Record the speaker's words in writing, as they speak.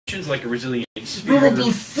like a resilient We will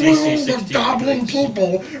be freeing the goblin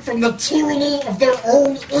people from the tyranny of their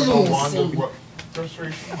own idiocy.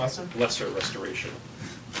 Restoration? Lesser restoration.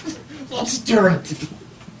 Let's do it.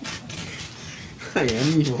 I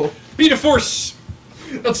am evil. Beat a force!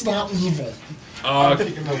 It's not evil.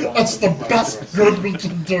 It's the best good we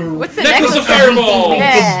can do. What's the Necklace next of Fireball!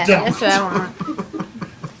 Yeah, that's what I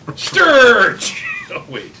want. Sturge! Oh,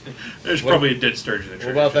 wait. There's probably a dead Sturge in the What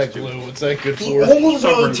church. about that glue? What's that good The for? only way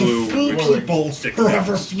Stubborn to glue free with people stick who have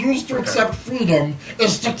dots. refused to accept freedom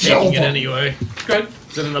is to kill Taking it them. anyway. Good.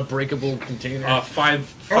 Is it an unbreakable container?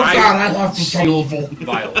 Five Oh God, I have to sealed kill evil.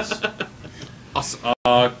 vials. Awesome.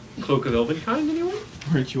 Cloak of Elvenkind, anyone?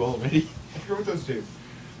 Weren't you already? I forget what those do.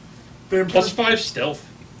 Plus 5 stealth.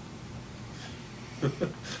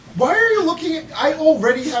 Why are you looking at... I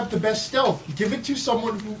already have the best stealth. Give it to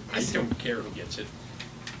someone who... I don't care who gets it.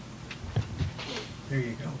 There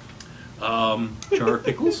you go. Jar of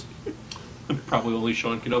pickles. Probably only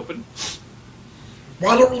Sean can open.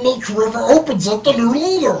 Why don't we make whoever opens it the new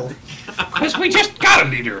leader? Because we just got a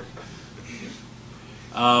leader.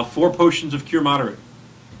 4 potions of cure moderate.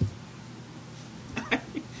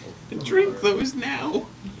 Drink those now.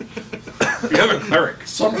 You have a cleric.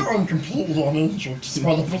 Somehow I'm completely uninjured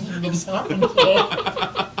despite everything that has happened today.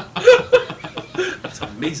 That's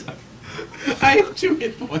amazing. I have 2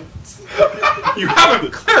 hit points. You have a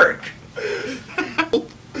cleric.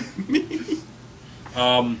 Me.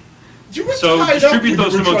 You were So tied distribute up when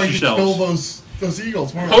those you were amongst trying to yourselves. kill those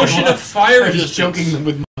eagles. weren't Potion you? of fire I'm just choking resistance. them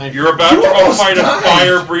with my... You're about You to go almost fight a died.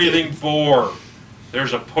 fire-breathing boar.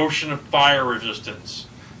 There's a potion of fire resistance.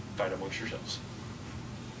 Fight amongst yourselves.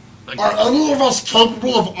 Are any of us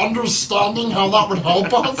capable of understanding how that would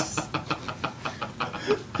help us?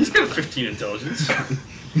 He's got a 15 intelligence. I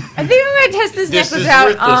think I'm gonna test this This necklace is out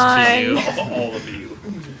worth this to you. on. All of you.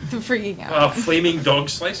 I'm freaking out. Flaming dog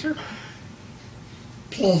slicer?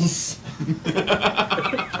 Please. Do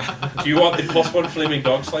you want the +1 flaming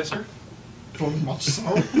dog slicer? Very much so.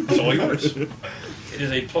 It's all yours. It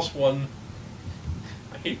is a +1.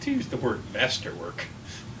 I hate to use the word masterwork,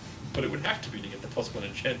 but it would have to be to get the +1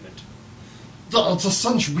 enchantment. Yeah, it's a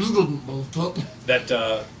cinch we didn't make it.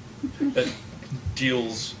 That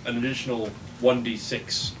deals an additional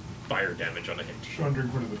 1d6 fire damage on a hit. Sean,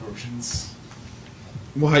 drink one of the potions.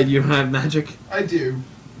 Why, you don't have magic? I do.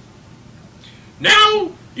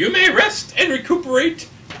 Now you may rest and recuperate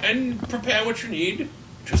and prepare what you need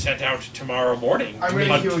to set out tomorrow morning I'm to gonna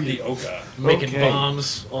hunt heal you. the ogre. Making Okay.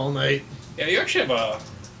 bombs all night. Yeah, you actually have a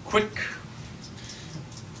quick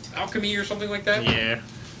alchemy or something like that. Yeah.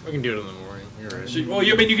 We can do it in the morning. You're right. So, well,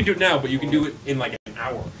 you can do it now, but you can do it in like an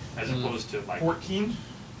hour as opposed to like 14?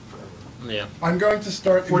 Yeah. I'm going to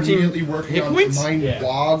start 14 immediately working hit on points? my Yeah.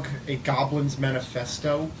 blog, A Goblin's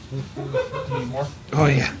Manifesto. Need more? Oh,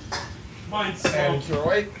 yeah. Mine's And cure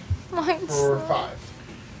white Mine's for slow. 5.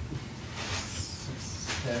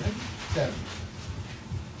 7? 7.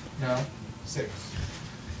 No. 6.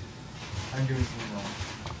 I'm doing something wrong.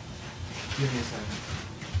 Give me a second.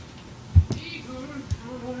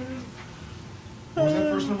 What was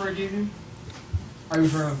that first number I gave you? I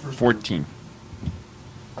was right on the first 14.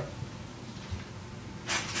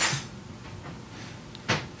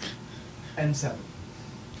 and 7.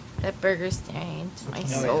 That burger's staring into my yeah.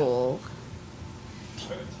 soul.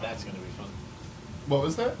 That's going to be fun. What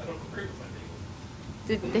was that? I don't agree with my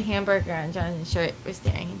name. The hamburger on Jonathan's shirt was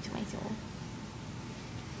staring into my soul.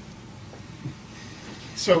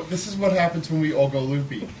 So, this is what happens when we all go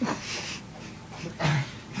loopy.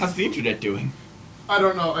 How's the internet doing? I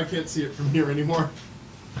don't know, I can't see it from here anymore.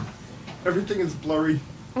 Everything is blurry.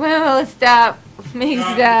 Well, stop. Make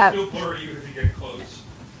stop. Still blurry even if you get close.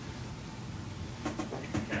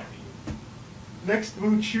 Next, we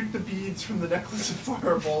would shoot the beads from the necklace of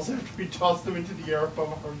fireballs after we toss them into the air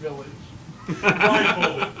above our village.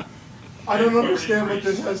 Blindfolded. I don't understand what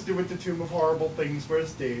this has to do with the Tomb of Horrible Things.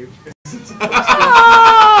 Where's Dave? Is it supposed to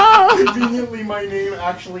Oh! Conveniently, my name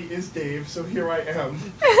actually is Dave, so here I am.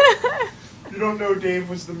 You don't know Dave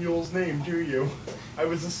was the mule's name, do you? I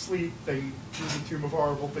was asleep through the Tomb of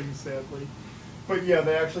Horrible Things, sadly. But yeah,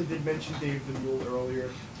 they actually did mention Dave the mule earlier.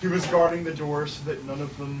 He was guarding the door so that none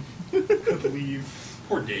of them could leave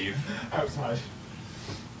Poor Dave. outside.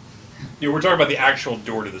 Yeah, we're talking about the actual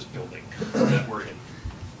door to this building that we're in.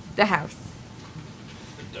 The house.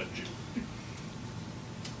 The dungeon.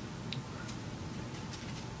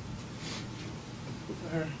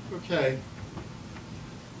 Okay.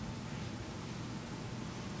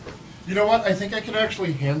 You know what? I think I can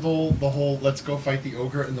actually handle the whole let's go fight the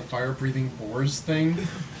ogre and the fire-breathing boars thing,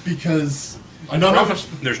 because none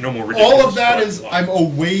of There's no more ridiculous all of that is stuff. I'm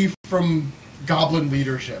away from goblin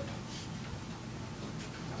leadership.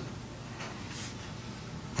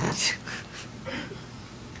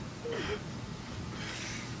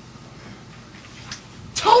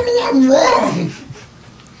 Tell me I'm wrong!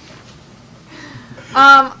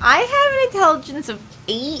 I have an intelligence of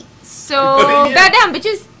 8, so bow down,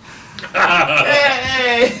 bitches.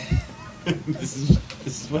 Hey! This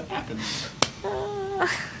is what happens.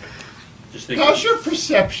 Just think. How's your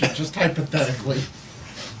perception, just hypothetically?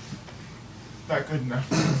 Not good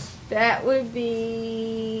enough. That would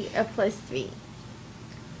be a +3.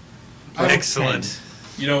 I have Excellent.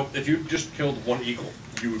 You know, if you just killed one eagle,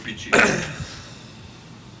 you would be cheating. 10.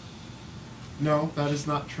 No, that is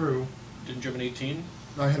not true. Didn't you have an 18?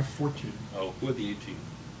 I had a 14. Oh, who had the 18?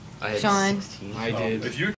 I had Sean. 16. I did.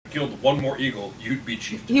 If you killed one more eagle, you'd be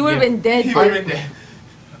cheating. He would have been dead. He would have been dead.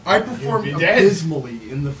 I performed You'd be dead. abysmally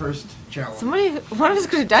in the first challenge. One of us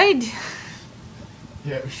could have died.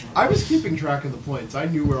 Yeah, sure. I was keeping track of the points. I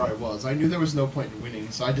knew where I was. I knew there was no point in winning,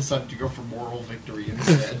 so I decided to go for moral victory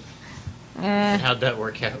instead. How'd that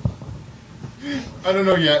work out? I don't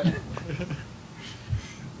know yet.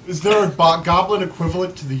 Is there a goblin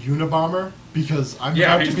equivalent to the Unabomber? Because I'm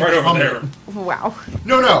Yeah, about he's to right over become there. one. Wow.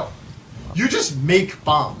 No. You just make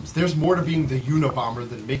bombs. There's more to being the Unabomber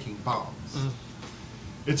than making bombs.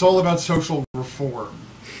 It's all about social reform.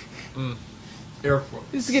 Air quotes.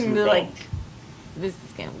 This is getting this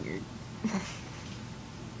is kind of weird.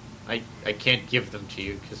 I can't give them to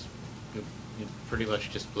you because you pretty much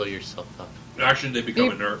just blow yourself up. Actually, they become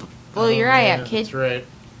You- inert. Blow your eye out, kid. That's right.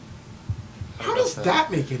 How does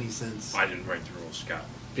that make any sense? I didn't write the rules, Scott.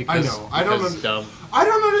 Because, know. I don't because under- dumb. I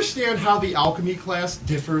don't understand how the alchemy class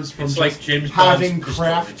differs from It's just like James having Bond's pistol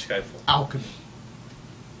craft in Skyfall. alchemy.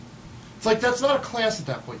 It's like that's not a class at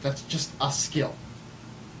that point. That's just a skill.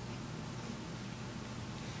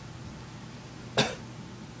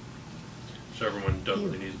 So everyone does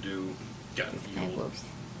what they need to do. Got It's kind of fueled. gross.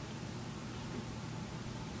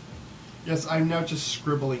 Yes, I'm now just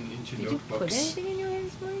scribbling into Did you put notebooks. anything in your hair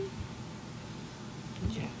this morning?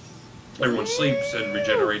 Yes. Everyone sleeps and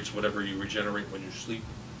regenerates whatever you regenerate when you sleep.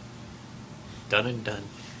 Done and done.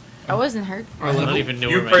 I wasn't hurt. I don't even know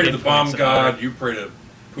You where my pray to hit the bomb points god, are. you pray to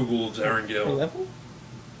Pugles, Our Arendelle. level?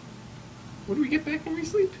 What do we get back when we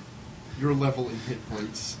sleep? Your level in hit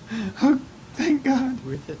points. Oh, thank God.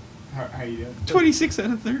 Worth it. How you doing? 26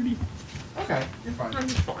 out of 30. Okay, you're fine. I'm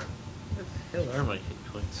fine. What the hell are my hit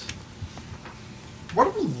points? What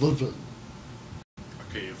do we live in?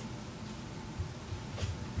 A cave.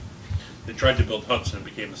 They tried to build huts and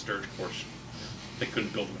it became a sturge course. They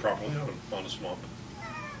couldn't build them properly on a swamp.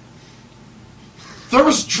 There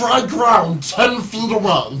was dry ground 10 feet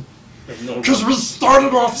away. There's no Because we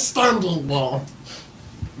started off standing there.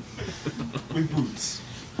 With boots.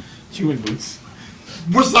 Human boots.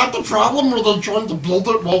 Was that the problem? Were they trying to build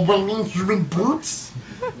it while wearing human boots?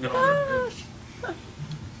 No.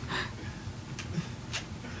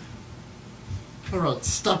 Alright,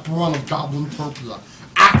 step 1 of Goblintopia.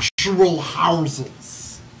 Actual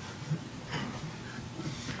houses.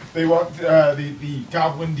 They want the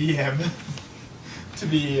Goblin DM to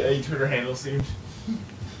be a Twitter handle soon.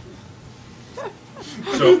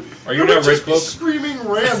 So, are you It now would Red just be Cloak? screaming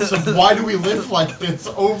rants of why do we live like this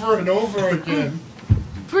over and over again.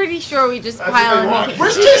 Pretty sure we just That's what pile they on. want.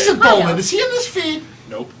 Where's Jason Bowman? Is he in this feed?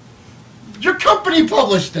 Nope. Your company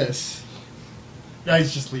published this. Yeah,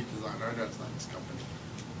 he's just lead designer. I know it's not his company.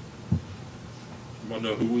 You want to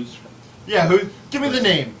know who was? Yeah, who? Give me the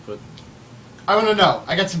name. But I want to know.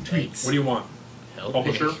 I got some tweets. What do you want? help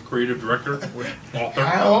Publisher, me. creative director, author,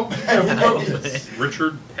 Help! Help me.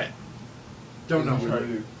 Richard Pett. Don't know. Try to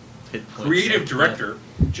Who. do. Hit points Creative like director,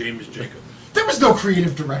 James Jacob. There was no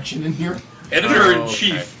creative direction in here.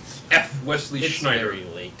 Editor-in-chief, F. Wesley that. It's Schneider. very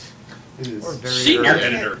late. It is. Or very Senior early.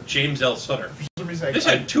 editor, James L. Sutter. For some reason, This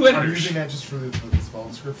had two editors. I'm using that just for the spell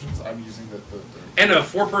descriptions. I'm using the And a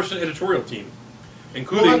 4-person editorial team, Well,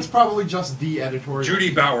 including that's probably just the editorial.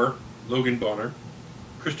 Judy Bauer, Logan Bonner,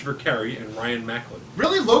 Christopher Carey, and Ryan Macklin.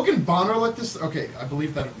 Really, Logan Bonner let this? Okay, I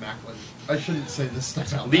believe that of Macklin. I shouldn't say this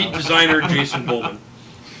stuff out Lead loud. designer, Jason Bowman.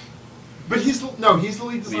 But he's the lead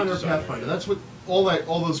designer of designer, Pathfinder. yeah. That's what all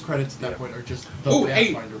those credits at that Yeah. point are just the Oh,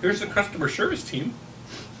 hey, Pathfinder. here's the customer service team.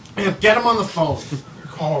 Yeah, get him on the phone.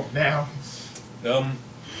 call him now.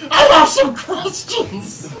 I have some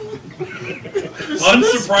questions.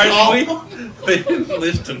 Unsurprisingly, they didn't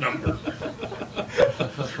list a number.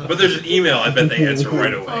 But there's an email I bet they answer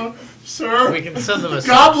right away. Sir, We can send them a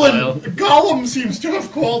Goblin file. Gollum seems to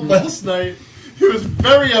have called last night. He was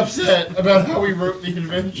very upset about how we wrote the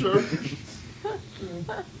adventure.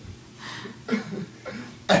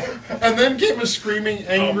 And then came a screaming,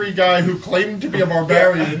 angry guy who claimed to be a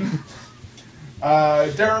barbarian.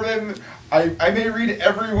 Darren, I may read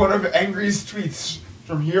every one of Angry's tweets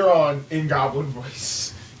from here on in Goblin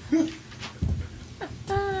voice.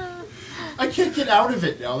 I can't get out of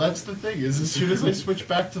it now. That's the thing. Is as soon as I switch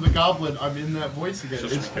back to the Goblin, I'm in that voice again.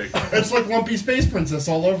 It's like Lumpy Space Princess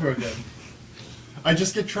all over again. I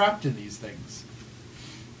just get trapped in these things.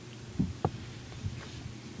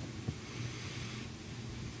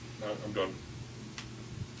 I'm done.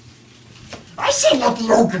 I said let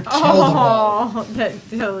the ogre kill them all. Oh, that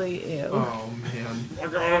totally ew. Oh man. I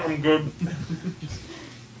got it. I'm good.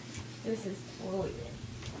 This is totally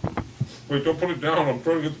it. Wait, don't put it down. I'm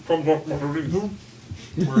trying to get the crumbs off my wreath.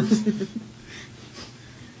 Works.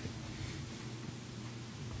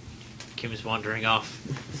 Kim's wandering off.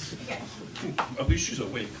 At least she's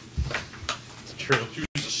awake. It's true. She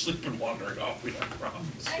was asleep and wandering off. We'd have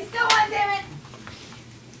problems. I still want, damn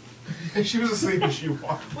it! She was asleep and she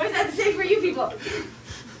walked. What does that have to say for you people?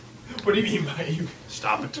 What do you mean by you?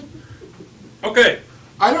 Stop it. Okay.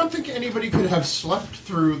 I don't think anybody could have slept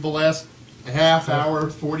through the last half hour,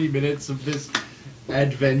 40 minutes of this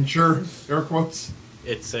adventure. Air quotes.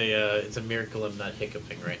 It's a miracle I'm not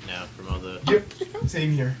hiccuping right now from all the. Yep.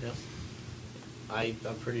 Same here. Yep.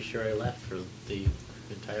 I'm pretty sure I left for the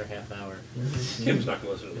entire half hour. Kim's not going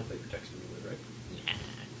to listen to the thing you're texting me with, right?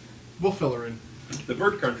 We'll fill her in. The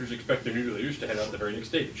bird countries expect their new leaders to head out the very next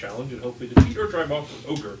day to challenge and hopefully defeat or drive off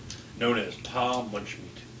an ogre known as Pa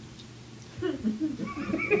Munchmeat.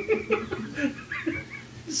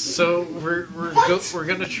 So we're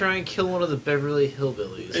gonna try and kill one of the Beverly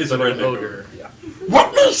Hillbillies, It's but a an redneck ogre. Yeah.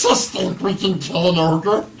 What makes us think we can kill an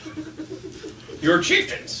ogre? Your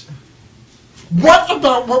chieftains. What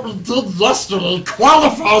about what we did yesterday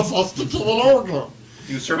qualifies us to kill an ogre?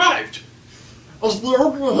 You survived. As the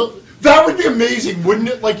ogre, that would be amazing, wouldn't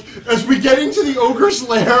it? Like, as we get into the ogre's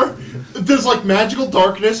lair, there's like magical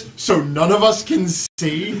darkness, so none of us can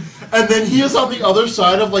see. And then he is on the other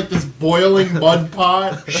side of like this boiling mud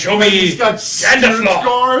pot. Show me He's got stooge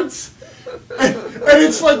guards. And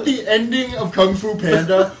it's like the ending of Kung Fu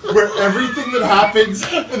Panda, where everything that happens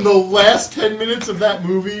in the last 10 minutes of that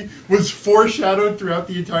movie was foreshadowed throughout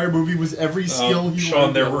the entire movie, was every skill he Sean,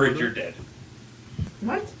 learned. they're worried you're dead.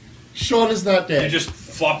 What? Sean is not dead. You just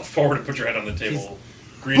flop forward and put your head on the table.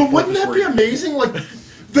 But wouldn't that be amazing? Like,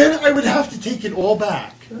 then I would have to take it all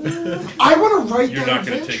back. I want to write You're that not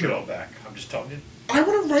going to adventure. take it all back. I'm just telling you. I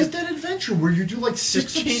want to write that adventure where you do like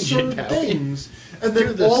 6 change it, absurd Bowie. things, and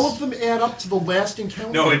then Do all this. of them add up to the last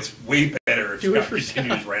encounter. No, it's way better if Do it Scott for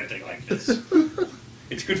continues ranting like this.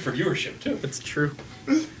 It's good for viewership, too. That's true.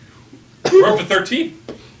 We're up to 13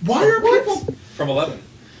 Why are people? from 11.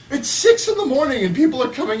 It's 6 in the morning and people are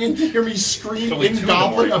coming in to hear me scream It's only 2 in in the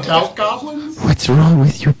Goblin morning. about goblins. What's wrong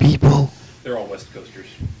with you people? They're all West Coasters.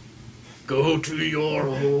 Go to your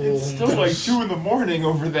home. It's still like 2 in the morning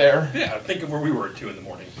over there. Yeah, think of where we were at 2 in the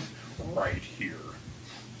morning. Right here.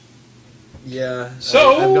 Yeah.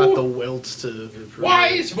 So- I've got the welts to.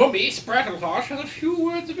 Wise Mummy Sprattlehosh has a few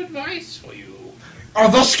words of advice for you. Oh,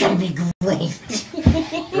 this can be great.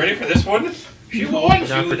 Ready for this one? She warns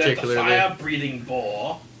Not you that the particularly. fire-breathing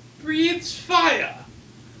boar breathes fire.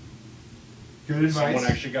 Good Someone advice.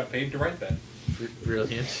 actually got paid to write that.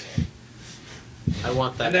 Brilliant. I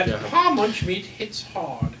want that And that job. Pa Munchmeat hits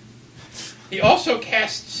hard. He also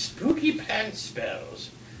casts spooky plant spells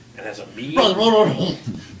and has a mean Wait.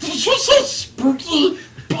 Did you say spooky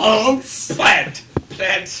pants?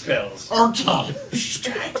 plant spells. Okay. She's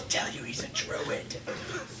trying to tell you he's a druid.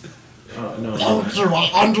 Thank you.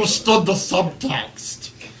 I understood the subtext.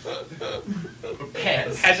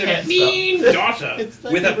 Pants. Has a Pants mean daughter It's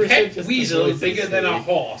with a 90% pet just the weasel voices, bigger than a really.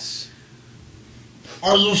 horse.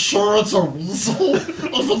 Are you sure it's a weasel? If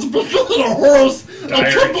it's bigger than a horse, it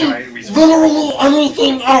could Giant be weasel. literally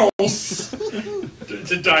anything else.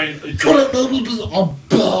 It's a giant. Could it maybe be a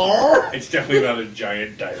bear? It's definitely not a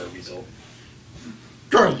giant dire weasel.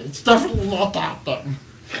 Good, it's definitely not that then.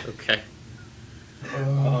 Okay.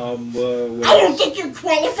 I don't think you're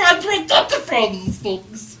qualified to identify these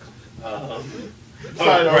things. It's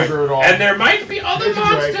not right. over at all. And there might be other There's a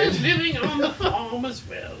monsters dragon. living on the farm as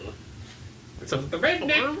well. So the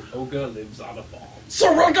redneck ogre lives on a farm.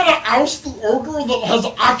 So we're gonna oust the ogre that has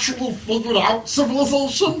actually figured out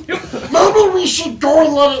civilization? Maybe we should go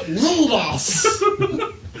and let it lead us.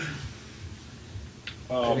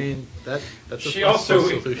 I mean, that's a she possible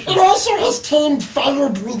also- solution. It also has tamed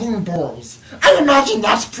fire-breathing boars. I imagine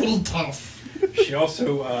that's pretty tough. She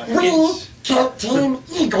also We hints can't tame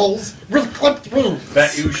eagles with clipped wings.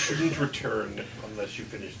 that you shouldn't return unless you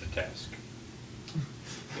finish the task.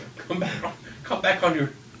 Come back on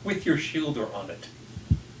with your shield or on it,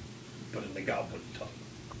 but in the goblin tongue.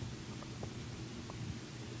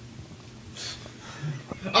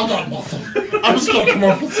 I got nothing. I was gonna come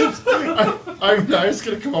up with some. I was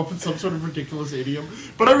gonna come up with some sort of ridiculous idiom,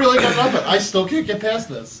 but I really got nothing. I still can't get past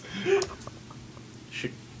this.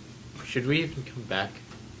 Should we even come back?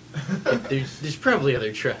 There's probably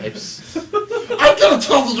other tribes. I'm gonna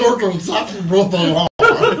tell the order exactly what they are.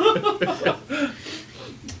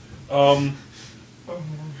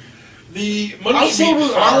 The I Monkey say we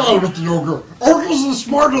Meat ally Farm with the ogre. Ogres are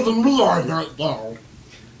smarter than we are right now.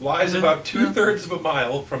 lies about 2/3 of a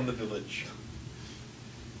mile from the village.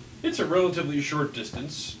 It's a relatively short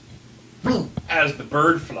distance, as the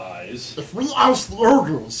bird flies. If we oust the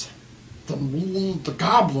ogres, then we lead the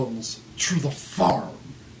goblins to the farm.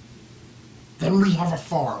 Then we have a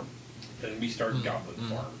farm. Then we start Goblin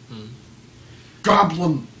Farm.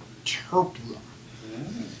 Goblin Topia.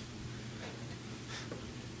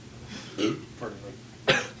 Pardon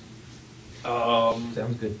me.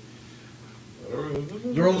 Sounds good.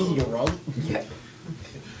 You're a leader, right? Yeah.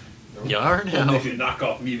 You are Only now. if you knock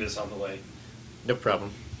off Mevis on the way. No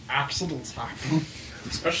problem. Accidents happen.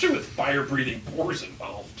 Especially with fire-breathing boars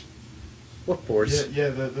involved. What boars? Yeah,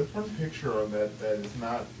 the one picture on that is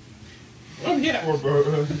not. Oh, yeah.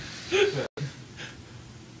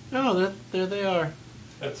 Oh, there they are.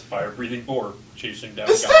 That's a fire-breathing boar chasing down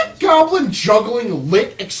Is goblins. that goblin juggling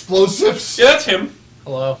lit explosives? Yeah, that's him.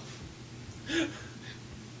 Hello.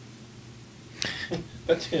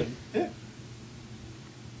 That's him. Yeah.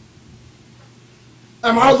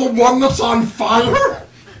 Am I the one that's on fire?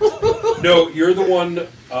 No, you're the one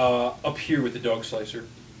up here with the dog slicer.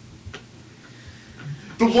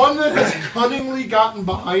 The one that has cunningly gotten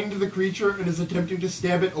behind the creature and is attempting to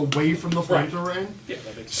stab it away from the Right. flamethrower end? Yeah,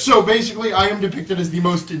 that makes sense. So basically, I am depicted as the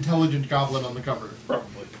most intelligent goblin on the cover.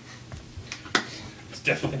 Probably. It's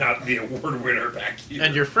definitely not the award winner back here.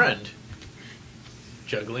 And your friend.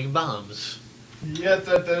 Juggling bombs. Yeah,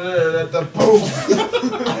 the boom.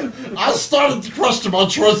 I started to question my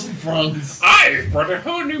choice of friends. I've brought a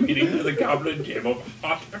whole new meaning to the goblin game of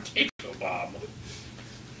hot potato bomb.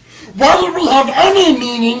 Why do we have any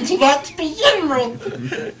meaning to that to begin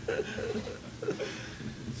with?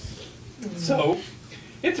 So,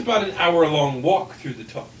 it's about an hour-long walk through the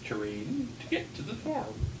tough terrain to get to the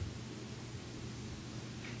farm.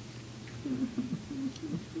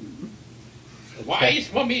 The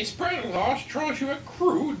wise mummy Sprangloss draws you a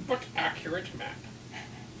crude but accurate map.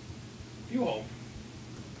 You home.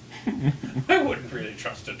 I wouldn't really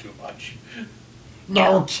trust it too much.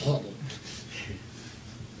 No kidding.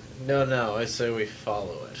 No, I say we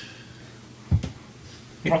follow it.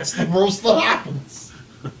 What's the worst that happens?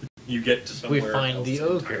 You get to somewhere We find else the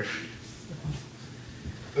ogre.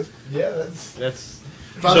 Yeah, that's. That's...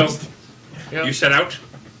 So, Yep. you set out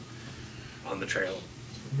on the trail.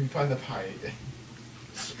 We find the pie again.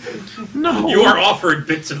 No. You are offered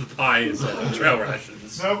bits of the pie as trail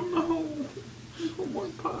rations. Nope. No.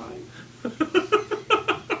 One pie.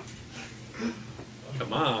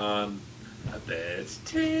 Come on. I bet it's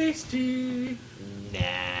tasty.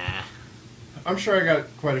 Nah. I'm sure I got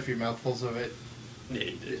quite a few mouthfuls of it. Yeah,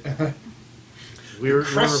 you did. We were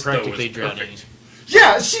crust, though, practically was drowning. perfect.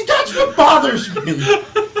 Yeah, see, that's what bothers me.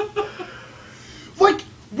 Like,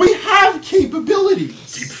 we have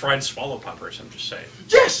capabilities. Deep fried swallow poppers, I'm just saying.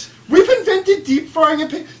 Yes, we've invented deep frying and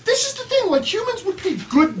this is the thing, like, humans would pay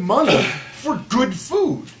good money for good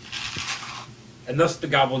food. And thus the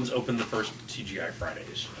goblins opened the first TGI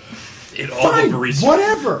Fridays. In all Fine, the baristas.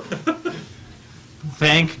 whatever.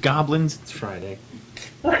 Thank goblins. It's Friday.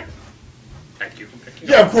 Right. Thank you for picking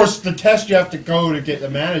Yeah, up. of course, the test you have to go to get the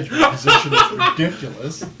management position is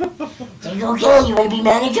ridiculous. So you're okay, you want to be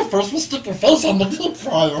manager? First we'll stick your face on the deep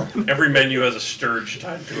fryer. Every menu has a sturge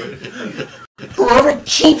tied to it. Whoever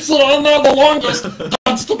keeps it on there the longest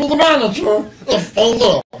gets to be the manager if they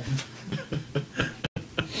live.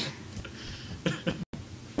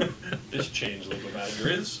 This changeling manager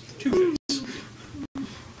is 2 days.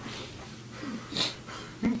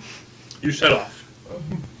 You set off.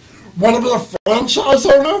 Want to be a franchise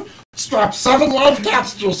owner? Strap 7 live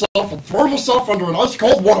caps to yourself and throw yourself under an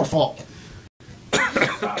ice-cold waterfall.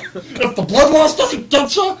 If the blood loss doesn't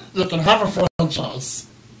get you, you can have a franchise.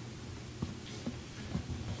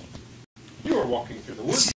 You are walking through the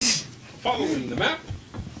woods, following the map.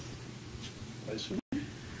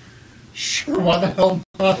 Sure, why the hell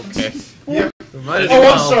not? Okay. Yep. We might as Oh,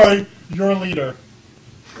 well. I'm sorry. You're a leader.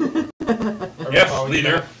 Yes,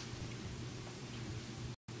 leader.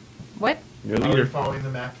 What? Your Are we leader. following the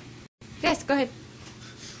map? Yes, go ahead.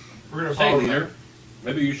 We're gonna Say, follow the leader. map.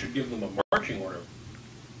 Maybe you should give them a marching order.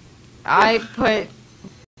 I put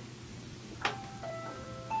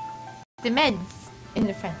the meds in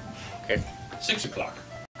the front. Okay. 6 o'clock.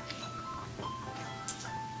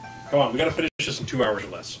 Come on, we gotta finish this in 2 hours or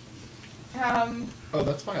less. Oh,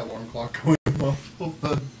 that's my alarm clock going off.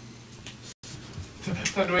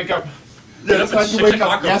 Time to wake up. Yeah, it's time to wake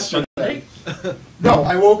up yesterday. No,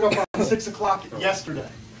 I woke up at 6 o'clock yesterday.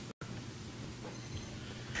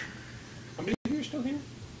 How many of you are still here?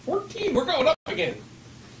 14. We're going up again.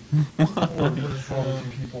 What is wrong with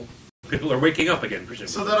you people? People are waking up again,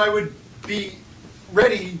 presumably. So that I would be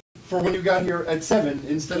ready for when you got here at 7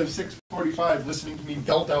 instead of 6:45 listening to me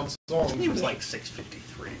belt out songs. It was like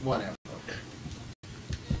 6:53. Whatever.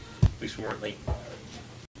 At least we weren't late.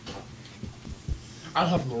 I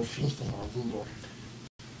have no faith in our ruler.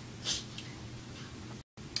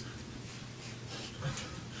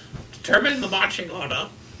 Determine the marching order.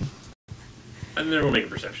 And then we'll make a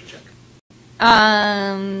perception check.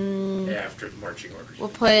 After the marching orders. We'll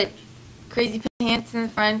put Crazy Pants in the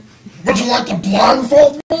front. Would you like to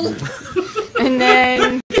blindfold me? And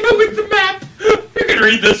then... Yeah, with the map! You can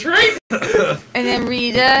read this, right? And then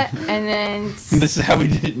Rita, and then This is how we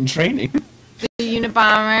did it in training. the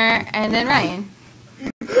Unabomber, and then Ryan.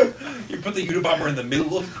 You put the Unabomber in the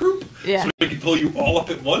middle of the group? Yeah. So we can pull you all up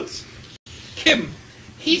at once? Kim,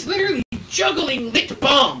 he's literally juggling lit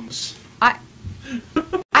bombs.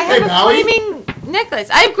 I have a Bowie? flaming necklace.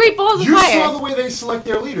 I have great balls of You fire. saw the way they select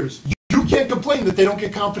their leaders. You can't complain that they don't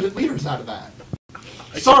get competent leaders out of that.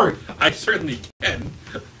 Sorry. I certainly can.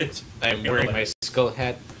 I'm wearing my skull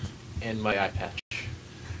hat and my eye patch.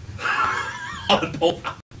 On both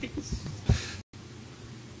eyes.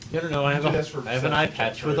 No, I have an eye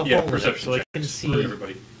patch with a Yeah, hole in it perception so I check. can Screw see.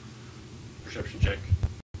 everybody. Perception check.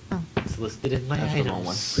 It's listed in my That's the wrong items.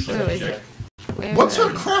 one. Perception is check. it? Where What is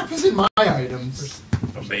sort it? of crap is in my items?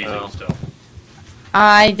 Amazing Oh. stuff.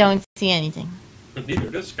 I don't see anything. Neither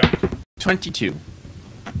does Scott. 22.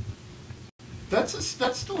 That's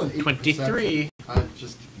still an 8%. 23.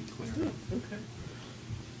 Just to be clear. Okay.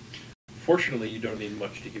 Fortunately, you don't need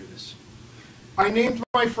much to hear this. I named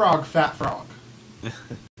my frog Fat Frog.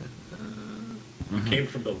 Came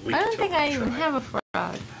from the Link I don't think I even tribe. have a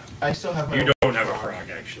frog. I still have my You own don't have a frog,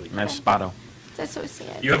 actually. And I have Spotto. That's so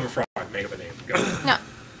sad. You have a frog. Make up a name. Go. No,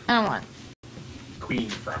 I don't want. Queen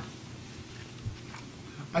frog.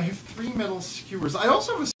 I have 3 metal skewers. I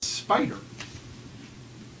also have a spider.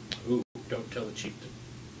 Ooh, don't tell the chieftain.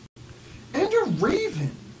 And a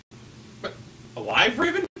raven. A live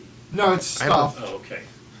raven? No, it's I have a- stuffed. Oh, okay.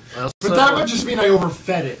 But that would just mean I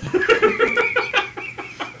overfed it.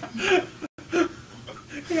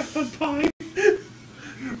 Yeah, pie.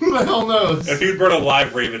 Who the hell knows? If you'd brought a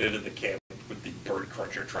live raven into the camp with the bird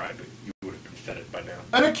cruncher tribe, you would have been fed it by now.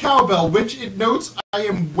 And a cowbell, which it notes I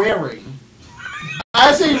am wearing.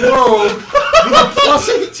 As a rogue with a plus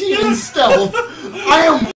 18 in stealth, I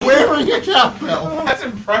am wearing a cowbell. That's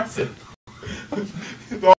impressive.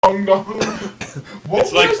 Dong dong. What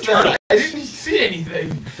It's like was that? turtle. I didn't see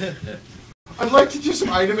anything. I'd like to do some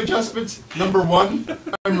item adjustments. Number 1,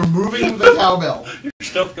 I'm removing the cowbell. Your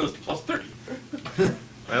stealth goes to plus 30.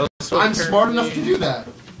 I'm smart enough to do that.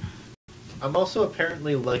 I'm also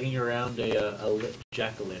apparently lugging around a lit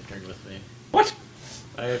jack-o'-lantern with me. What?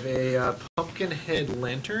 I have a pumpkin head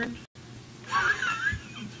lantern.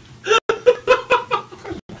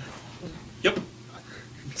 Yep.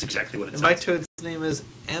 That's exactly what it And my says. toad's name is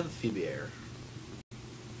Amphibier.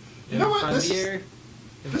 You know what? This Amphibier?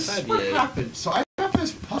 is what happened. So I have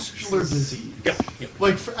this pustular disease. Yeah, yeah.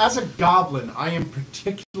 Like, as a goblin, I am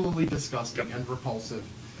particularly disgusting and repulsive.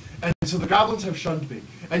 And so the goblins have shunned me.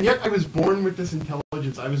 And yet I was born with this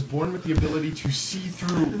intelligence. I was born with the ability to see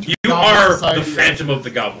through. To You goblin are the society. Phantom of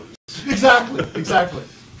the Goblins. Exactly, exactly.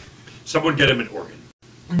 Someone get him an organ.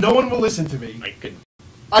 No one will listen to me. I can.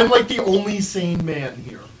 I'm like the only sane man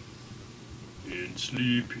here. In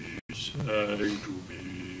sleep he sang to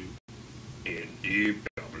me in deep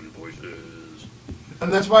goblin voices.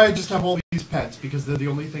 And that's why I just have all these pets, because they're the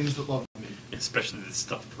only things that love me. Especially the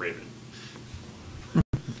stuffed raven.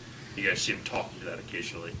 You guys see him talking to that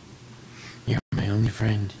occasionally. You're my only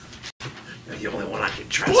friend. You're the only one I can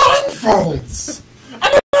trust. Blindfolds!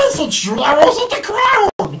 I didn't shoot arrows at the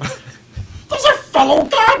crowd! Those are fellow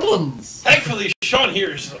goblins! Thankfully, Sean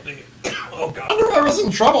hears something. Oh I god. knew I was in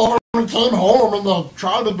trouble when we came home and the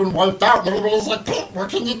tribe had been wiped out. And everybody's like, "Pete, what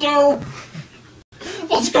can you do?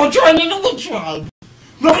 Let's go join another tribe.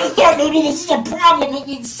 Nobody thought maybe this is a problem that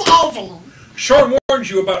needs solving. Sean warned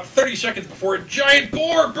you about 30 seconds before a giant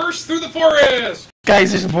boar burst through the forest.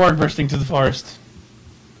 Guys, there's a boar bursting through the forest.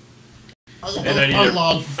 I And hate my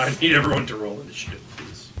life. I need everyone to roll initiative,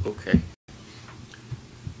 please. Okay.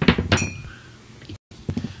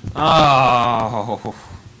 Oh.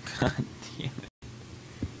 God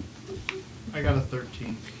I got a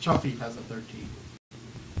 13. Chuffy has a 13.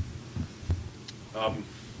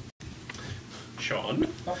 Sean?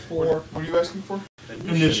 A 4. What are you asking for?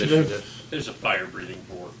 Initiative. There's a fire-breathing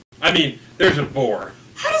boar. I mean, there's a boar.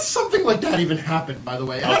 How does something like that even happen, by the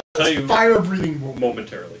way? I'll How tell does you fire-breathing woman?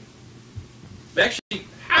 momentarily. They actually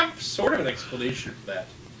have sort of an explanation for that.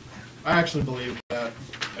 I actually believe that.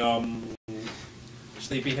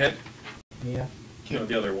 Sleepyhead? Yeah. No,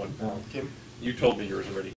 the other one. Kim? You told me yours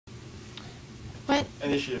already. What?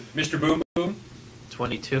 Initiative. Mr. Boom Boom?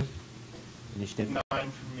 22. Initiative. 9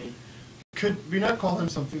 from me. Could we not call him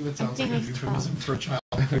something that sounds like think a it was euphemism for a child?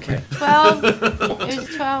 Okay. 12. It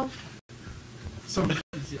was 12. So,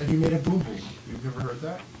 he made a boom boom. You've never heard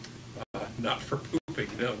that? Not for pooping,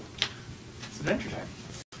 no. It's adventure time.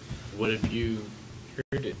 What if you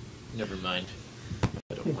heard it? Never mind.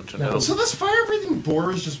 I don't want to No. know. So this fire-breathing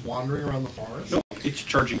boar is just wandering around the forest? Nope, it's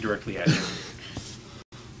charging directly at you.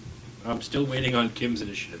 I'm still waiting on Kim's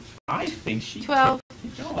initiative. I think she 12.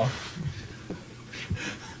 kicked it off.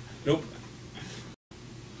 Nope.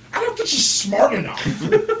 I don't think she's smart enough.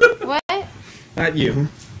 What? Not you.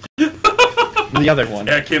 The other one.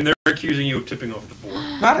 Yeah, Kim, they're accusing you of tipping off the board.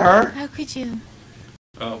 Not her. How could you?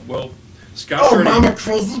 Well, Scott's Oh, Mama already,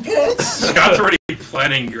 Crazy Pants! Scott's already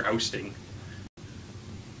planning your ousting.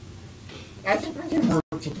 I think we can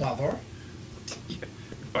work together.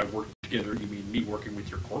 If I work together, you mean me working with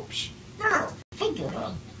your corpse? No,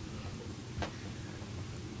 figurehead.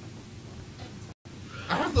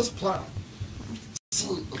 I have this plan. See,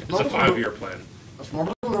 if It's a 5-year plan. If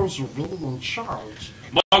nobody knows you're really in charge,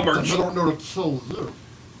 Long then March, they don't know to kill you.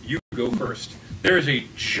 you go first. There is a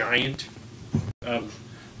giant, and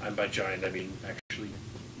by giant I mean actually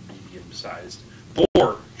medium-sized,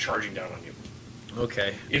 boar charging down on you.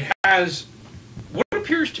 Okay. It has what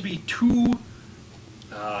appears to be 2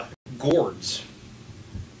 gourds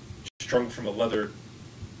strung from a leather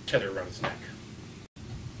tether around its neck.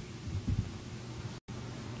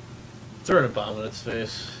 Throw a bomb in its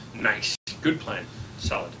face. Nice. Good plan.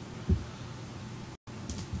 Solid.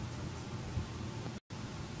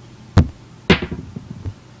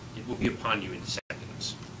 It will be upon you in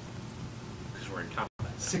seconds. Because we're in combat.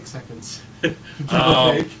 6 seconds.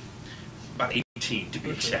 Um, about 18 to be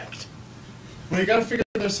exact. Well, you gotta figure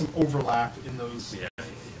there's some overlap in those. Yeah.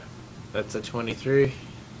 That's a 23.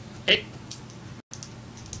 Hey.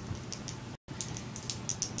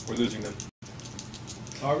 We're losing them.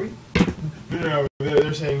 Are we? No,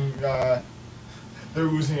 they're saying they're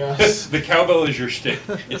losing us. The cowbell is your stick.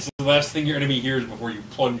 It's the last thing your enemy hears before you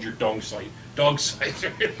plunge your dog slicer.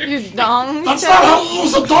 Your dong. That's not how you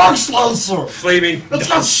use a dog slicer! Flaming. It's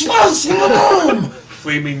got slice in the name!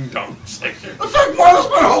 Flaming dong slicer. In fact, why is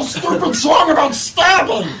my whole stupid song about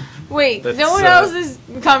stabbing? Wait, That's, no one else is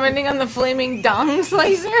commenting on the flaming dong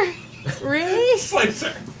slicer? Really?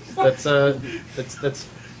 Slicer. That's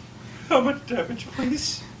How much damage,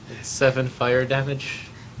 please? 7 fire damage.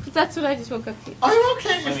 That's what I just woke up to. I'm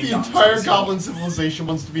okay if the entire goblin civilization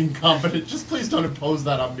wants to be incompetent. Just please don't impose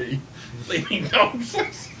that on me. Flaming dong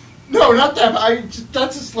slicer. No, not that.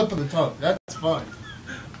 That's a slip of the tongue. That's fine.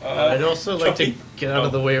 I'd also like to Chuffy. get out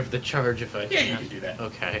of the way of the charge if I Yeah, can. you can do that.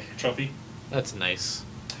 Okay. Chuffy. That's nice.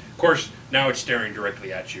 Of course, now it's staring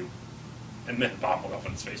directly at you. And then bomb went off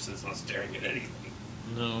in its face, so it's not staring at anything.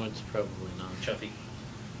 No, it's probably not. Chuffy.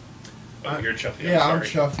 Oh, you're Chuffy. Yeah, I'm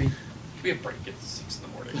sorry. Chuffy. We have break at 6 in the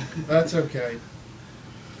morning. That's okay.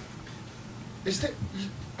 Is that?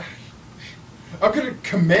 I'm gonna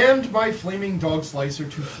command my flaming dog slicer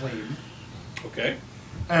to flame, Okay.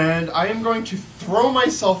 and I am going to throw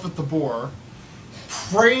myself at the boar,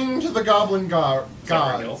 praying to the goblin Zarangil.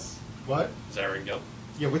 gods. What? Zarangil.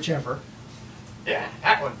 Yeah, whichever. Yeah,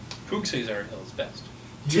 that one. Poog says Zarangil is best.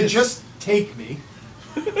 To just take me.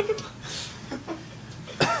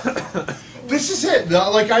 This is it.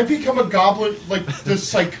 Like, I become a goblin, like, the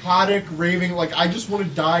psychotic, raving, like, I just want to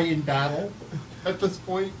die in battle at this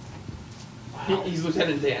point. He's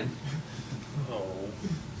Lieutenant Dan. Oh.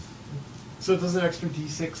 So it does an extra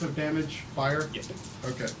d6 of damage, fire? Yes.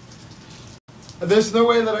 Okay. There's no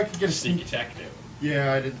way that I could get a Sneak sneak. attack now.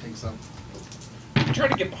 Yeah, I didn't think so. You try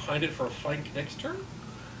to get behind it for a flank next turn?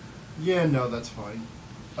 Yeah, no, that's fine.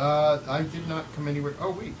 I did not come anywhere.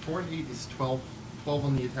 Oh, wait, 4 and 8 is 12. 12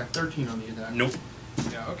 on the attack, 13 on the attack. Nope.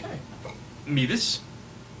 Yeah, okay. Mevis.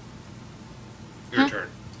 Your turn.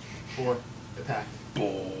 4. Attack.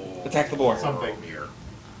 Bull. Attack the boar. Something. Here.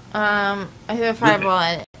 I threw a fireball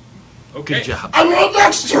at it. Okay. Good job. I'm right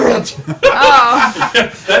next to it! Oh.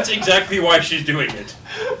 That's exactly why she's doing it.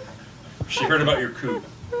 She heard about your coup.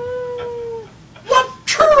 What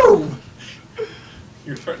coup?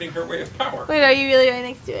 You're threatening her way of power. Wait, are you really right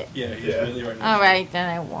next to it? Yeah, he's Yeah. really right next All to right, then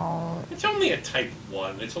I won't. it. It's only a type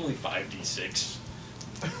 1. It's only 5d6.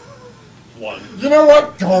 1. You know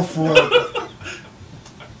what? Go for it.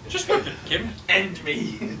 Just whip it, Kim. End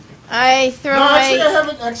me. I throw No, actually, I my. have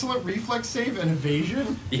an excellent reflex save and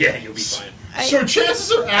evasion. Yeah, you'll be fine. So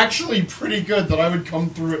chances are actually pretty good that I would come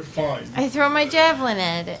through it fine. I throw my javelin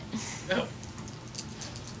at it. No.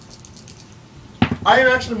 I am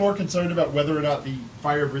actually more concerned about whether or not the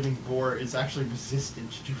fire-breathing boar is actually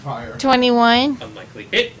resistant to fire. 21 Unlikely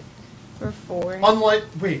hit. for 4. Unlike,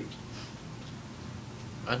 wait,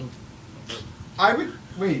 I'm I would,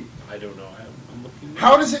 wait, I don't know. I'm looking.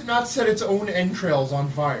 how does it not set its own entrails on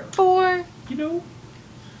fire? 4. You know,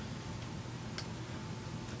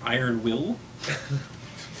 Iron Will.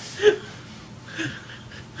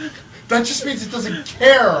 That just means it doesn't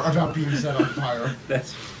care about being set on fire.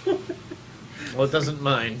 That's. well, it doesn't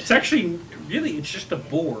mind. It's actually really. It's just a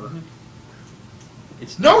boar.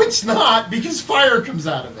 It's No, it's not, because fire comes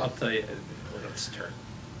out of I'll it. tell you when it's turn.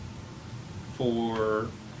 For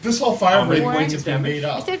This whole fire-breathing Four. thing has been made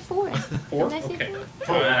I up. said 4. 4. Didn't I say Okay.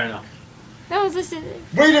 four? I don't know. No, I was listening.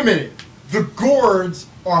 Wait a minute. The gourds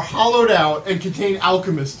are hollowed out and contain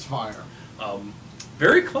alchemist's fire.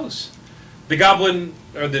 Very close. The goblin,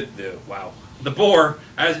 or the boar,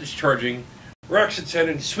 as it's charging, rocks its head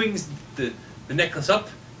and swings the necklace up,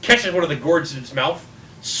 catches one of the gourds in its mouth,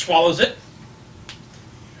 swallows it.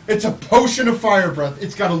 It's a potion of fire breath.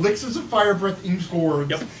 It's got elixirs of fire breath in gourds,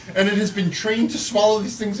 Yep. and it has been trained to swallow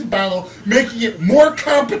these things in battle, making it more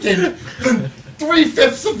competent than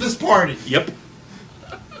 3/5 of this party Yep.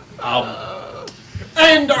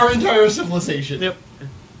 and our entire civilization. Yep.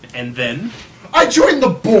 And then I joined the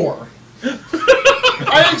boar.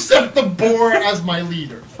 I accept the boar as my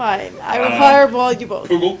leader. Fine. I will fireball you both.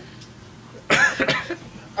 Google.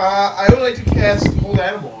 I would like to cast Hold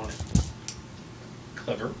Animal on it.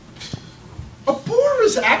 Clever. A boar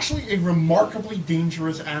is actually a remarkably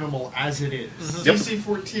dangerous animal as it is. Yep. DC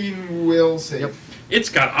 14 will save. Yep. It's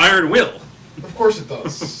got Iron Will. Of course it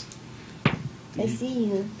does. I see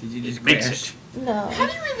you. Did you just Makes crash? No. How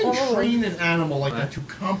do you even train an animal like that to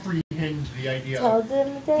comprehend the idea Tell of...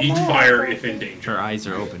 them that Eat I fire will if in danger. Her eyes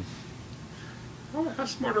are open. Oh, how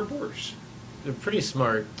smart are boars? They're pretty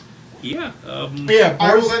smart. Yeah. Yeah,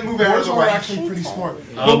 I will boars, then move out of boars the are way. actually pretty smart.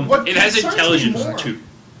 But what it has concerns me intelligence more- too.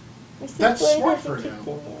 Mr. That's Blade smart has for a an kick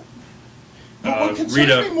animal. in it. But what concerns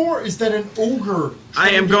Rita. me more is that an ogre... I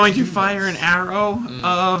am trained going to humans- fire an arrow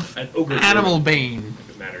of An ogre animal druid, bane if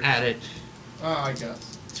it matters. at it. I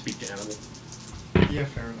guess. Speak to animal. Yeah,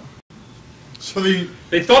 fair enough. So the...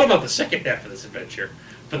 They thought about the second half of this adventure,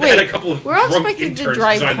 but they Wait, had a couple of we're all drunk expected to interns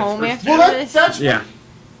drive design the home first after Well, half. that, that's... what- Yeah.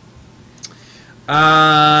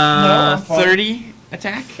 I'm fine. 30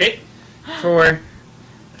 attack Hit. for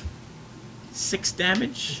 6 Is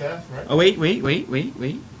damage. that right? Oh, wait.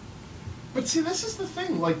 But see, this is the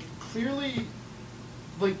thing. Like, clearly...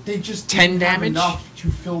 Like, they just 10 didn't have damage? enough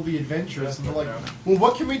to fill the adventures. And they're like, Yeah. well,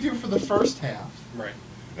 what can we do for the first half? Right.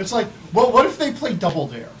 It's like, well, what if they play Double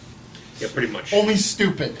Dare? Yeah, pretty much. Only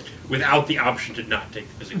stupid. Without the option to not take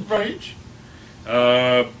the physical Right.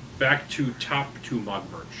 damage. Back to top 2 mod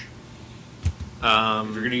merch.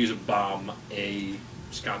 If you're gonna use a bomb, A,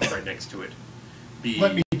 Scott's right next to it. B,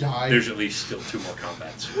 Let me die. there's at least still 2 more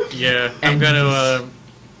combats. Yeah, I'm gonna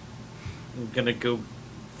go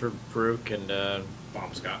for Brooke and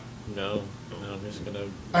Bomb Scott. no, I'm just gonna.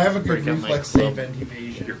 I have a good break out my reflex club. save and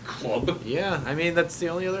evasion. Your club? Yeah, I mean that's the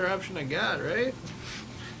only other option I got, right?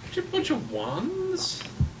 Is there a bunch of wands?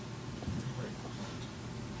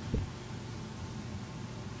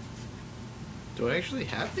 Do I actually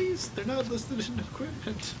have these? They're not listed in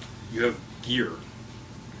equipment. You have gear.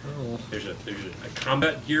 Oh. There's a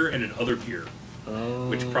combat gear and an other gear,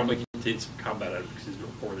 which Oh. probably contains some combat items because these are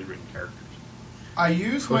poorly written characters. I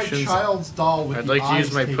use Potions- my child's doll with I'd the like to eyes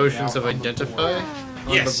use my taken potions out of on the identify. board.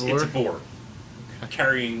 On Yes, the it's a board? boar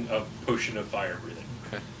carrying a potion of fire breathing,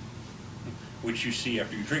 Okay. which you see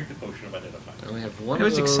after you drink the potion of identify. I only have one I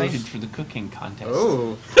was of those. excited for the cooking contest.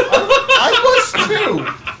 Oh. I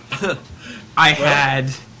was too! I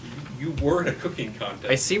had You were in a cooking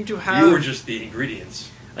contest. I seem to have. You were just the ingredients.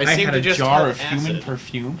 I seem had to a just jar have of human acid.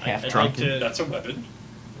 perfume, half I'd like drunken. to- That's a weapon.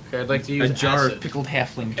 Okay, I'd like to A use jar acid. of pickled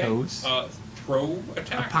halfling Okay. toads. Throw A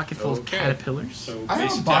attack. pocket full of Okay. caterpillars. So I have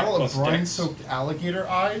base a attack bottle of plus dex. brine-soaked alligator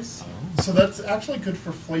eyes, so that's actually good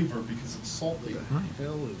for flavor because it's salty.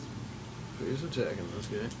 Hell is. Who's attacking this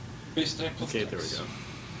guy? Base attack plus Okay, there we dex.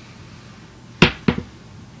 go.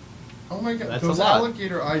 Oh my god, That's a those lot.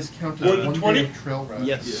 alligator eyes count More as than one 20? day of trail ride.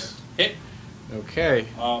 Yes. Hit. Okay.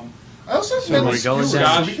 I also have So metal we're going skewers,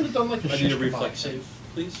 down. so we could have done like a I need a shish kebab reflex thing. save.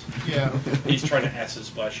 please? Yeah. He's trying to acid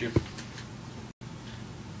splash you.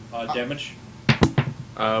 Damage?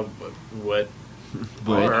 What?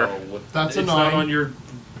 Or what? That's a it's not 9. on your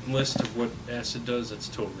list of what acid does. It's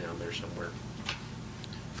totally on there somewhere.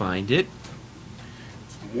 Find it.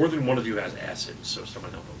 More than one of you has acid, so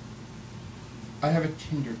someone help him. I have a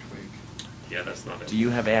Tinder twig. Yeah, that's not it. Do you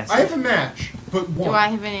have acid? I have a match, but one. Do I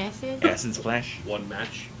have an acid? Acid splash? One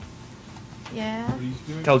match? Yeah. What are you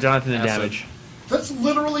doing? Tell Jonathan the Acid. damage. That's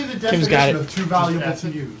literally the Kim's got definition it. of too valuable to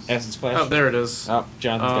acid? use. Acid splash. Oh, there it is. Oh,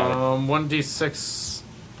 Jonathan's got it. 1d6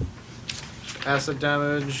 acid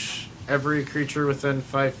damage. Every creature within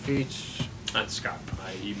 5 feet. That's Scott.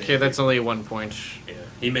 Okay, that's only 1 point. Yeah,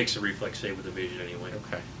 he makes a reflex save with evasion anyway.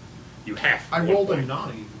 Okay. You have. I 1 rolled a point.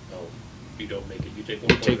 9. Oh, you don't make it. You take 1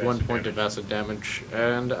 You point. take of 1 acid point damage. of acid damage,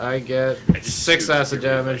 and I get I just 6 shoot acid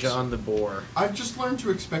your damage reflex. on the boar. I've just learned to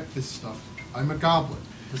expect this stuff. I'm a goblin.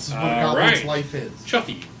 This is what a All goblin's right. life is.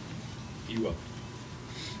 Chuffy. You up.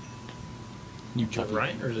 You Is that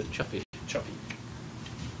Ryan or is it Chuffy? Chuffy.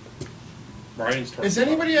 Ryan's turn. Is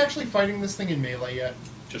anybody actually fighting this thing in melee yet?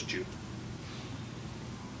 Just you.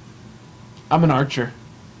 I'm an archer.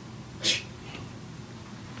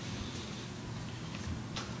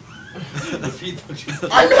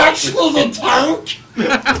 I'm actually the tank!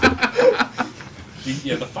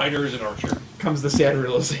 Yeah, the fighter is an archer. Comes the sad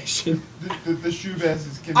realization. The Shubaz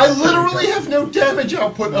is I literally have no damage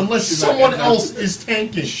output unless someone else is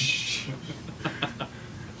tanking.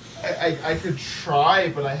 I could try,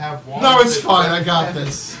 but I have one. No, it's fine. I got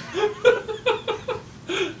this.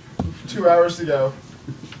 2 hours to go.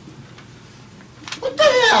 What the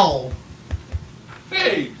hell?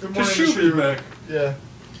 Hey, Good the morning, shoe is Shoe. back. Yeah.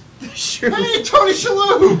 Hey, Tony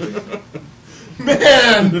Shalhoub!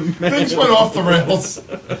 Man, things went off the rails.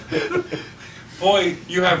 Boy,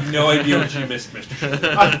 you have no idea what you missed, Mr.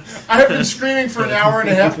 Shoe. I have been screaming for an hour and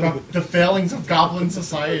a half about the failings of Goblin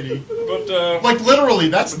Society. But, Like, literally,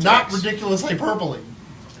 that's not Attacks. ridiculous hyperbole.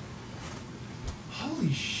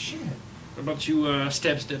 Holy shit. what about you,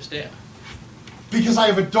 stab? Because I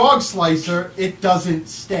have a dog slicer, it doesn't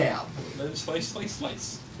stab. Then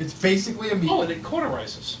slice. It's basically a meat. Oh, and it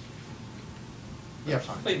cauterizes. Yeah,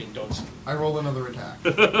 fine. Flaming dogs. I roll another attack.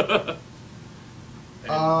 And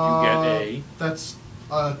you get a... That's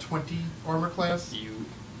 20 armor class, You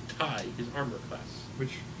tie his armor class.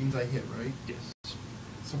 which means I hit, right? Yes.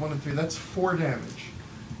 So 1 and 3, that's 4 damage.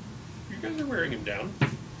 You guys are wearing him down.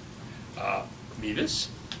 Mevis,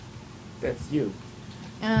 That's you.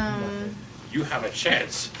 you have a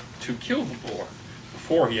chance to kill the boar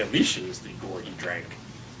before he unleashes the gore he drank.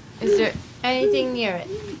 Is there anything near it?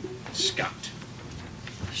 Scott.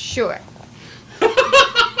 Sure.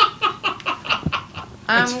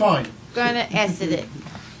 It's fine. Gonna acid it.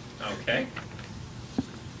 Okay.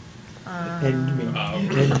 End me.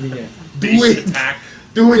 End me. Base attack.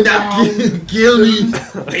 Doing that, kill me.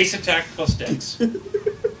 Base attack plus dex.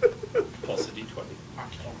 Plus a d20. I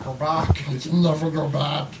can't go back. I can never go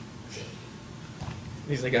back. At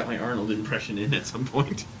least I got my Arnold impression in at some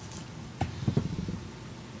point.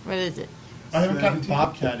 What is it? I haven't gotten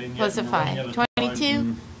Bobcat in yet. Plus a and we're running 5. out of time.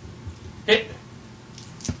 22? Hit.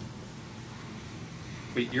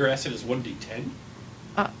 Wait, your acid is 1d10?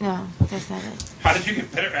 Oh, no, that's not it. How did you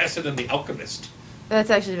get better acid than the alchemist? That's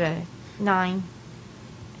actually better. 9.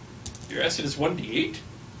 Your acid is 1d8?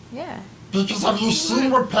 Yeah. Because have you seen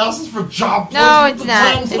what passes for job No, placement it's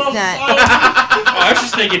not. exams It's not. Oh, I was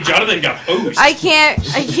just thinking Jonathan got hosed. I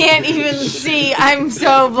can't even see. I'm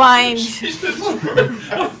so blind.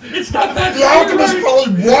 It's not that The alchemist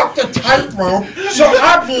probably walked a tightrope, so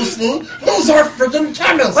obviously he's our friggin'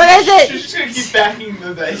 chemist. What is it? She's just gonna keep backing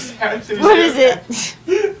the dice out. What is it?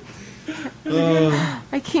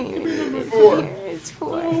 I can't even remember. 4. It's 4.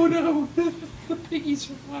 Oh no, the piggy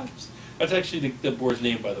survives. That's actually the boar's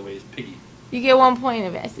name, by the way, is Piggy. You get 1 point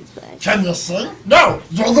of acid splash. Can you sing? No,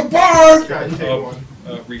 you're the bard. Gotta take Oh,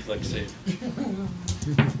 one. reflex save.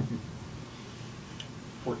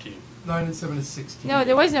 14. 9 and 7 is 16. No,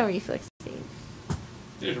 there was no reflex save.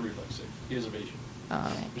 There's a reflex save. He has evasion.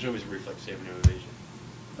 Alright. There's always a reflex save and no evasion.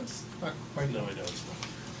 That's not quite. No, I know it's not.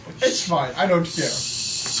 It's fine. I don't care.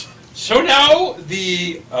 So now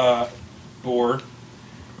the boar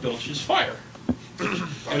belches fire.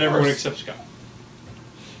 And everyone except Scott.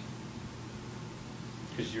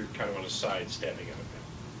 Because you're kind of on a side stabbing at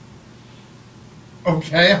it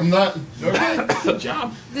Okay, I'm not. Okay. now. Good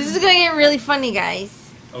job. This is gonna get really funny,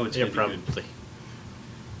 guys. Oh, it's Yeah, gonna be probably.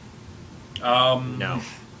 good. No.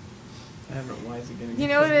 I don't know why is it gonna You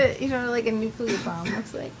know what like a nuclear bomb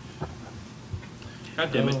looks like?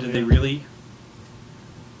 God damn it, Oh, did yeah. they really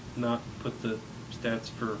not put the stats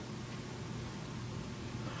for...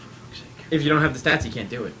 If you don't have the stats, you can't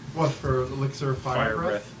do it. What, for elixir of fire,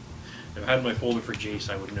 breath? If I had my folder for Jace,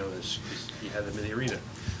 I would know this, because he had them in the arena.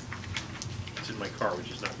 It's in my car, which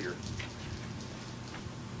is not here.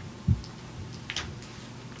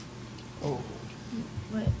 Oh.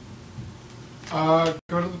 What?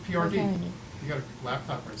 Go to the PRD. Okay. You got a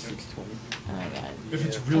laptop right there. 620. Oh my god. If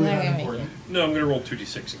it's I'm really not that gonna make important. No, I'm going to roll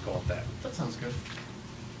 2d6 and call it that. That sounds good.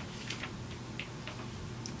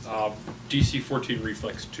 DC 14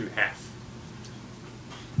 reflex to half.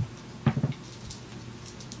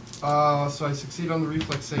 So I succeed on the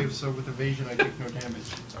reflex save, so with evasion I take no damage.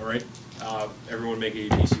 Alright. Everyone make a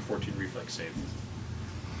DC 14 reflex save.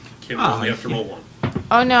 Kim will only have to roll one.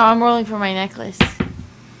 Oh no, I'm rolling for my necklace.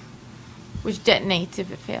 Which detonates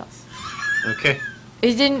if it fails. Okay.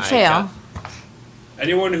 It didn't I fail.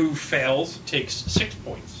 Anyone who fails takes 6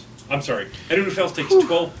 points. I'm sorry. Anyone who fails takes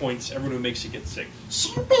 12 points. Everyone who makes it gets 6.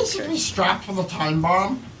 So you're basically strapped for the time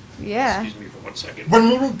bomb? Yeah. Excuse me for 1 second. When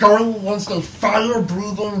we were going against a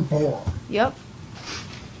fire-breathing boar. Yep.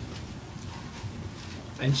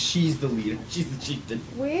 And she's the leader. She's the chieftain.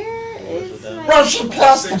 Where is my... Well, she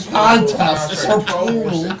passed the pie test, Okay, so 12 or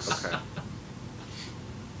clearly. 6. Okay.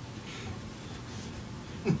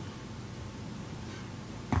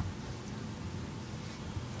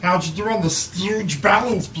 How'd you do on the huge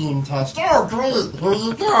balance beam test? Oh, great. Here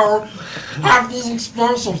you go. Have these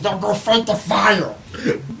explosives. Now go fight the fire.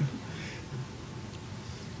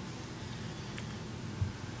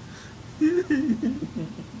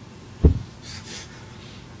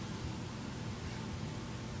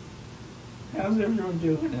 How's everyone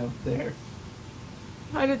doing out there?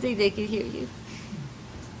 I don't think they can hear you.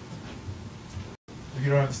 If you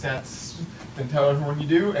don't have the stats, then tell everyone you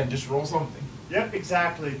do and just roll something. Yep,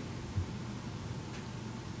 exactly.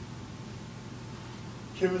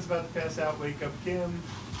 Kim is about to pass out. Wake up, Kim.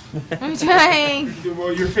 I'm trying.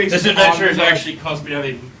 Well, your face This is adventure on has the- actually caused me to have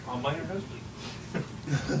a minor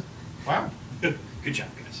nosebleed. Wow. Good job,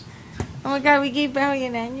 guys. Oh my god, we gave Bowie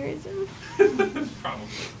an aneurysm. Probably.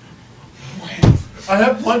 I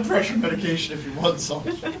have blood pressure medication if you want some.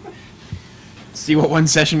 See what one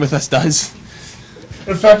session with us does.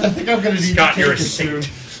 In fact, I think I'm going to need Scott, to you're take a it soon.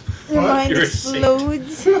 saint. Your mind You're a saint.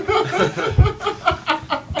 explodes.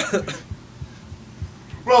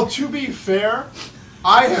 Well, to be fair,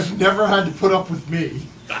 I have never had to put up with me.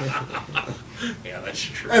 Yeah, that's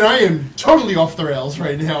true. And I am totally off the rails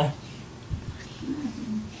right now.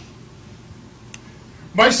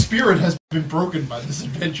 My spirit has been broken by this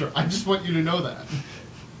adventure. I just want you to know that.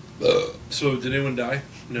 So, did anyone die?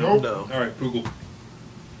 Nope. No. Alright, Poogle.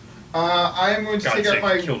 I am going to God's take out sake,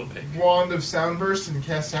 my kill the pig. wand of soundburst and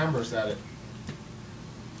cast soundburst at it.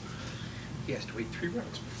 He has to wait 3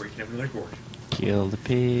 rounds before he can have another gourd. Kill the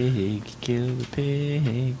pig, kill the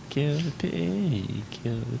pig, kill the pig,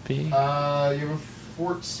 kill the pig. You have a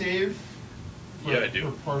fort save. Yeah, I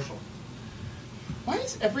do. For partial. Why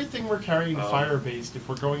is everything we're carrying fire-based if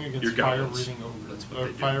we're going your against goblins. fire-breathing ogres? That's what Or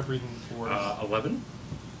they do. fire-breathing fours? 11?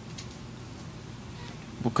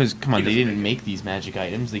 Well, because, come on, He they doesn't didn't make make these magic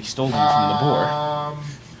items. They stole them from the boar.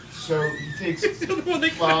 So he takes The other one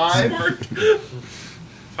they 5, smart.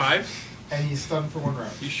 5? and he's stunned for 1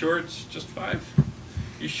 round. You sure it's just 5?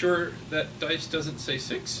 You sure that dice doesn't say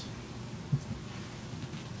 6?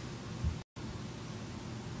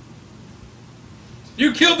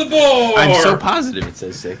 You killed the boar! I'm so positive it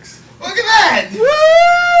says 6. Look at that!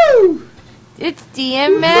 Woo! It's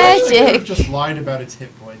DM I could have magic. just lied about its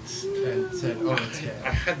hit points and said, oh, it's I dead.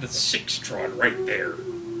 had the 6 drawn right there.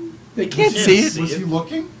 They can't see it. Was he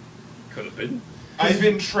looking? Could have been. I've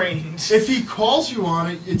been trained. If he calls you on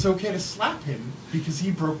it, it's okay to slap him because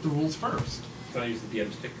he broke the rules first. Can I use the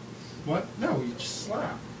DM stick? What? No, you just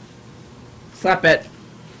slap. Slap bet.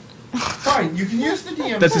 Fine, you can use the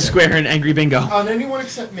DM. That's a stick square in Angry Bingo. on anyone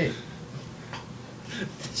except me.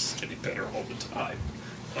 This is getting better all the time.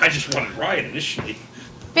 I just wanted Ryan initially.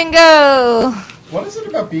 Bingo! What is it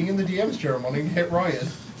about being in the DM's chair and wanting to hit Ryan?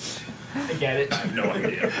 I get it. I have no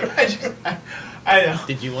idea. I know.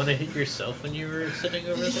 Did you want to hit yourself when you were sitting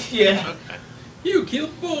over there? Yeah. Okay. You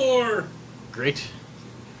killed boar! Great.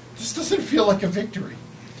 This doesn't feel like a victory.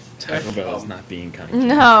 Taco Bell is not being kind.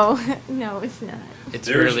 No, no, it's not. It's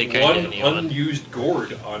There's really kind one of anyone. unused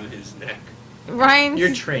gourd on his neck.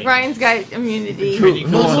 You're trained. Ryan's got immunity. Training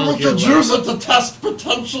for Maybe we soldier could level. use it to test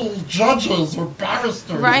potential judges or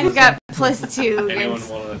barristers. Ryan's got +2 Anyone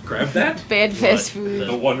against want to grab that? bad fast What? food.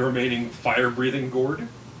 The one remaining fire-breathing gourd?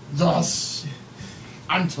 Yes.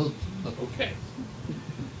 I'm taking it. Okay.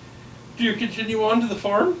 Do you continue on to the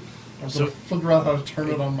farm? I'm gonna figure out how to turn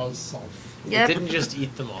it on myself. Yep. It didn't just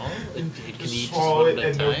eat them all. It can Just eat just swallow one it at a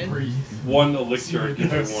and don't time. breathe. One elixir in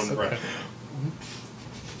one breath.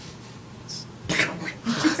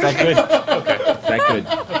 Is that good? Okay. Is that good?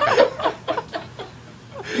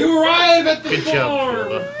 You arrive at the Good job, farm,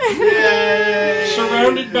 Philip.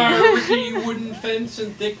 surrounded by a rickety wooden fence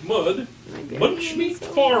and thick mud. Munch Meat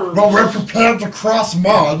Farm Well, we're prepared to cross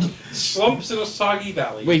mud. slumps in a soggy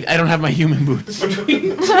valley. Wait, I don't have my human boots.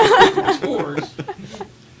 Between two tours,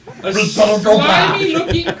 a We better go back.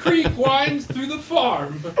 slimy-looking creek winds through the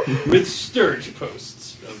farm with sturge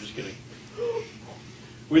posts. No, I'm just kidding.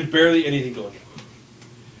 With barely anything going on.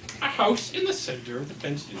 A house in the center of the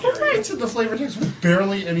fenced-in Who area. writes in the flavor text with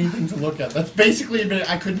barely anything to look at? That's basically admitting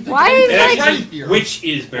I couldn't think Why of is anything And like- right actually, here. which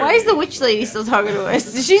is barely Why is the witch lady still talking to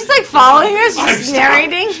us? She's like following us, I'm just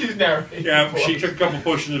narrating. She's narrating. Yeah, she took a couple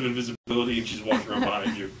potions of invisibility and she's walking around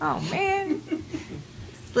behind you. Oh man,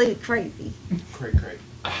 this lady crazy. Great, great.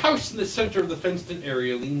 A house in the center of the fenced-in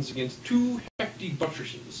area leans against two hefty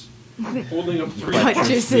buttresses, holding up three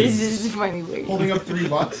Buttresses is a funny word. Holding up 3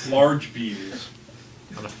 butts. large beams.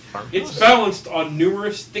 On a farm. It's balanced on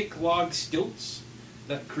numerous thick log stilts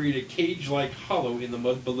that create a cage-like hollow in the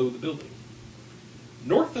mud below the building.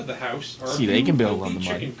 North of the house are See, a they few can build on empty the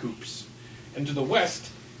mud. chicken coops, and to the west,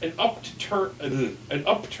 an upturned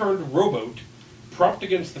rowboat propped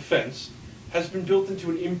against the fence has been built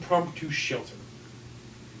into an impromptu shelter.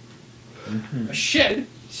 A shed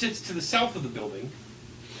sits to the south of the building,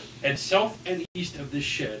 and south and east of this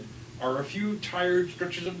shed are a few tired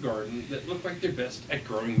stretches of garden that look like they're best at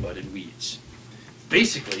growing mud and weeds.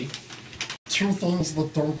 Basically, 2 things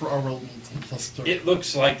that don't grow well needs in history. it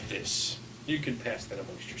looks like this. You can pass that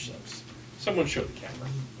amongst yourselves. Someone show the camera.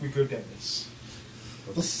 We go Dennis.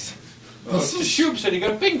 This The Shub said he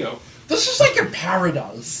got a bingo. is like a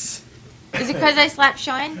paradise. Is it because I slapped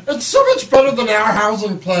Sean? It's so much better than our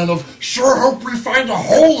housing plan of sure hope we find a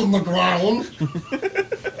hole in the ground.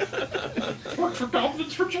 Worked for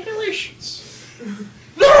goblins for generations.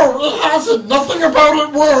 No, it hasn't. Nothing about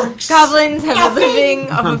it works. Goblins have been living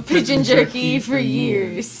off of pigeon jerky for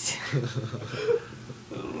years.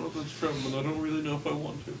 I don't know if that's from, but I don't really know if I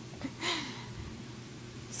want to.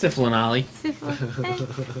 Syphil and Ollie.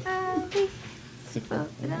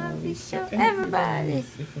 Show everybody.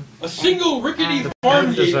 A single rickety The farm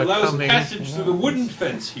pandas gate are allows coming. passage through the wooden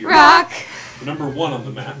fence here. Rock. Number 1 on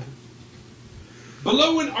the map.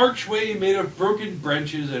 Below an archway made of broken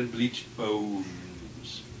branches and bleached bones.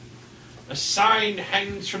 A sign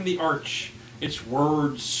hangs from the arch, its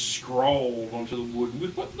words scrawled onto the wood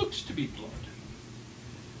with what looks to be blood.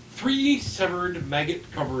 3 severed,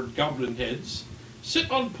 maggot-covered goblin heads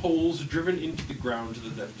sit on poles driven into the ground to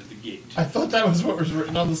the left of the gate. I thought that was what was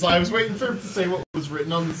written on the sign. I was waiting for him to say what was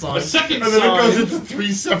written on the sign. A second and then it goes sign. into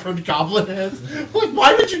 3 separate goblin heads. Like,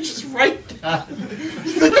 why would you just write that? You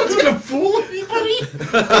think that's gonna fool anybody?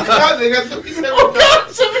 Oh God, they got 37 Oh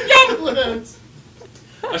god, 7 goblin heads!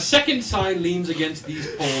 A second sign leans against these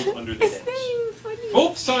poles under the heads.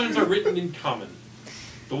 Both signs are written in common.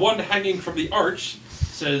 The one hanging from the arch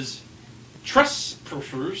says,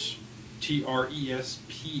 Trespassers,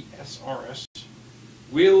 Trespsrs,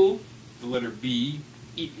 will, the letter B,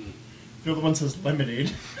 eaten. The other one says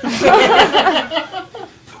lemonade. The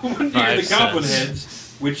one near the 5 goblin cents.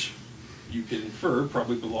 heads, which you can infer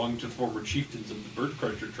probably belong to the former chieftains of the Bird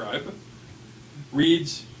Crusher tribe,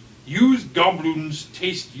 reads, Use goblins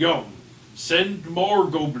taste yum. Send more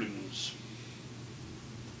goblins.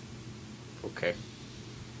 Okay.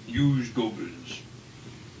 Use goblins.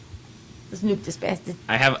 Let's nuke this bastard.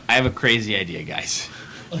 I have a crazy idea, guys.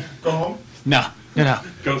 Go home. No.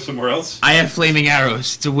 Go somewhere else. I have flaming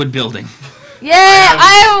arrows. It's a wood building. Yeah,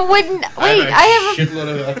 I wouldn't. Wait, I have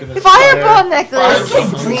shitload of alchemist a fireball I necklace.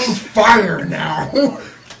 can breathe fire now.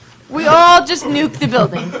 We all just nuke the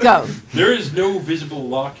building. Go. There is no visible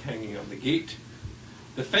lock hanging on the gate.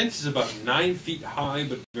 The fence is about 9 feet high,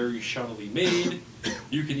 but very shoddily made.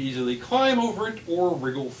 You can easily climb over it or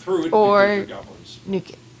wriggle through it Or- because you're goblins. Nuke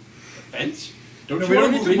it. Fence? Don't No, you we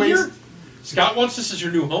want don't to need move to in waste- here? Scott wants this as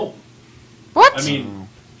your new home. What? I mean,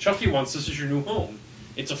 Chuffy wants this as your new home.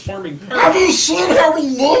 It's a farming Have paradise. you seen how we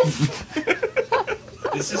live?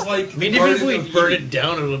 This is like I mean, the even if Garden we of burn Eden. it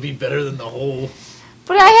down, it'll be better than the whole.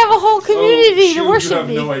 But I have a whole community Oh, to shoot, worship you have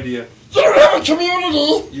me. no idea. You don't have a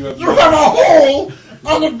community. You have You no have a hole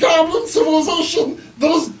on a goblin civilization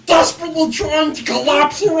that is desperately trying to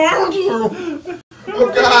collapse around you.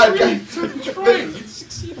 Oh God, guys. Trying. It's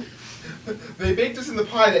succeeding. They baked us in the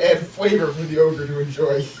pie to add flavor for the ogre to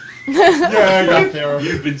enjoy. Yeah, I got there.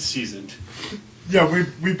 You've been seasoned. Yeah,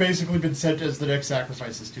 we've basically been sent as the next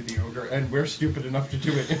sacrifices to the ogre, and we're stupid enough to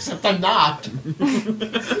do it, except I'm not.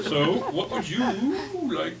 So, what would you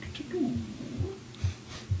like to do?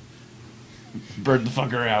 Bird the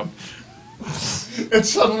fucker out. It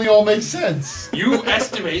suddenly all makes sense. You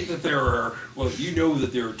estimate that there are, well, you know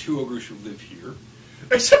that there are 2 ogres who live here.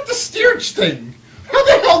 Except the steerage thing. How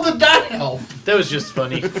the hell did that help? That was just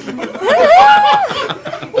funny.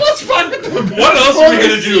 What's fun with them? What else are we going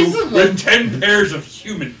to do Season, with 10 pairs of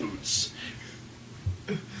human boots?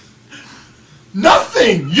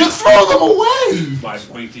 Nothing! You throw them away! My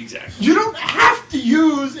point exactly. You don't have to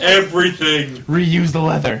use... Everything. Reuse the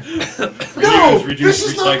leather. No! Reduce,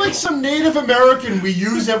 This is not recycle. like some Native American we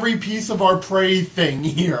use every piece of our prey thing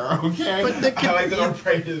here, okay? But the, I like that our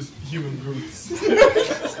prey is human boots.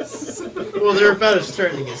 well, they're about as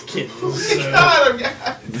threatening as kittens. So. Got him,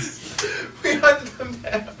 guys! We hunted them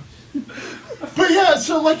down. But yeah,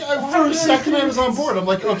 so like for a second I was on board. I'm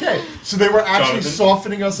like, okay, so they were actually Jonathan,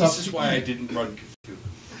 softening us up. This is why I didn't run Cthulhu.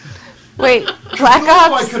 Wait, Black I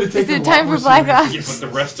Ops? could've Is taken it a lot time more for Black seriously. Yeah, Ops? but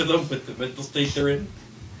the rest of them, with the mental state they're in,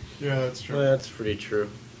 Yeah, that's true. Well, that's pretty true.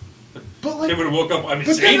 But like, they would have woke up. I'm but then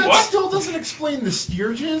insane. that What? still doesn't explain the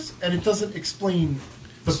steerages, and it doesn't explain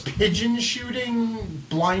the pigeon shooting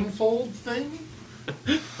blindfold thing.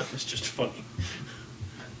 That was just funny.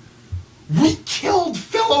 We killed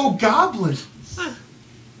fellow goblins.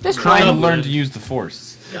 Just Trying to one. learn to use the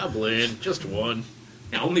force. Goblin, just one.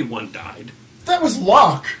 Yeah, only one died. That was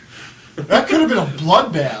luck. That could have been a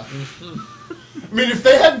bloodbath. I mean, if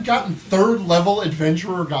they hadn't gotten 3rd level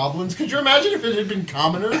adventurer goblins, could you imagine if it had been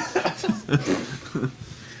commoners?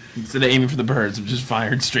 Instead of aiming for the birds, I'm just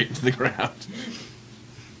fired straight into the ground.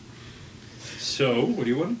 So, what do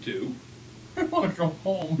you want to do? I want to go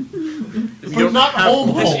home. This But not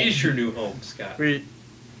home This home. is your new home, Scott. Wait,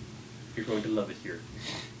 You're going to love it here.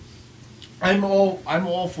 I'm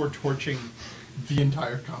all for torching the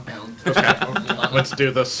entire compound. let's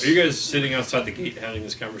do this. Are you guys sitting outside the gate having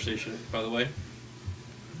this conversation, by the way?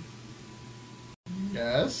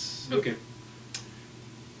 Yes. Okay.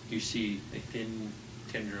 You see a thin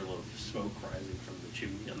tendril of smoke rising from the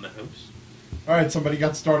chimney on the house. Alright, somebody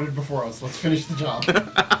got started before us. Let's finish the job.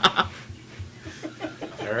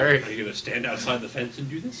 Alright. Are you going to stand outside the fence and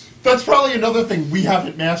do this? That's probably another thing we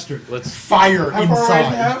haven't mastered. Let's- fire How far away is the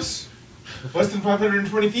inside. house? Less than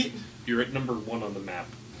 520 feet? You're at number 1 on the map.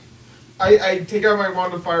 I take out my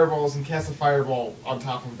wand of fireballs and cast a fireball on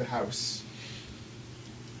top of the house.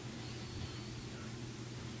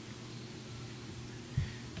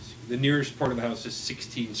 The nearest part of the house is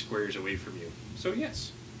 16 squares away from you. So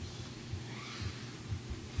yes.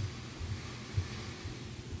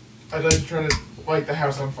 I'd like to try to light the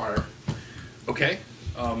house on fire. Okay.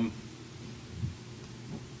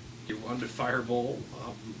 You want a fireball?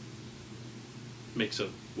 Makes a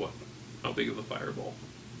what? How big of a fireball?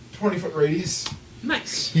 20-foot radius.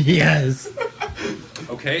 Nice. Yes.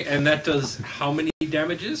 Okay, and that does how many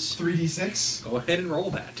damages? 3d6. Go ahead and roll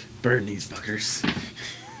that. Burn these fuckers.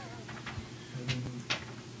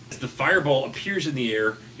 As the fireball appears in the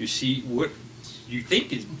air, you see what you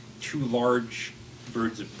think is 2 large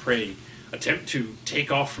birds of prey attempt to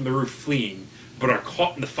take off from the roof fleeing, but are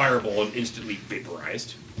caught in the fireball and instantly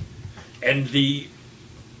vaporized. And the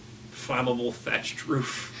flammable thatched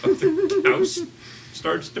roof of the house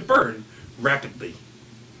starts to burn rapidly.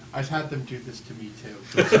 I've had them do this to me too.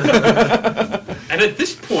 And at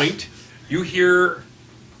this point, you hear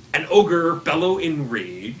an ogre bellow in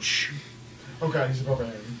rage. Oh god, he's a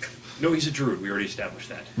barbarian. No, he's a druid. We already established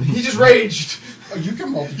that. He just raged. Oh, you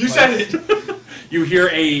can multiply. You said it. You hear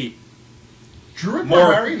a Druid More-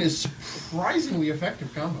 Barbarian is surprisingly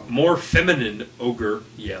effective combo. more feminine ogre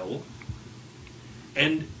yell,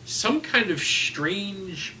 and some kind of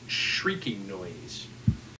strange shrieking noise.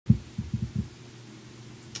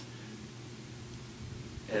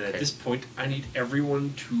 And at this point, I need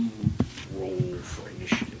everyone to roll for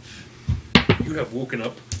initiative. You have woken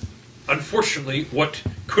up. Unfortunately, what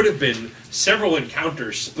could have been several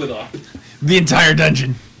encounters split up The entire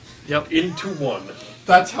dungeon. Yep. into one.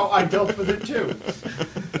 That's how I dealt with it too.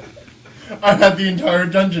 I had the entire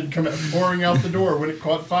dungeon come pouring out the door when it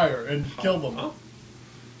caught fire and killed them. Huh?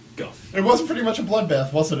 Guff. It was pretty much a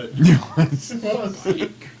bloodbath, wasn't it? This It was.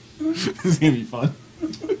 is gonna be fun.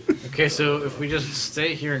 Okay, so if we just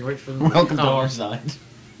stay here and wait for them Welcome to come, our side.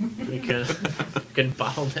 we can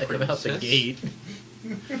bottleneck them out the Princess? gate.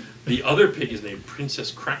 The other pig is named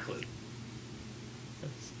Princess Cracklin.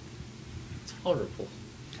 It's horrible.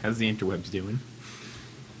 How's the interwebs doing?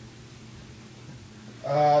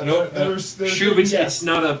 There's Shub,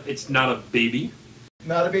 it's not a baby.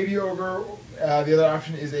 not a baby ogre. The other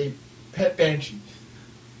option is a Pet banshee.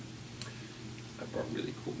 I brought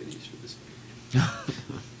really cool minis for this thing.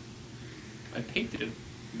 I painted it,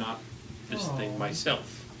 not this thing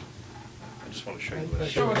myself. I just want to show you what I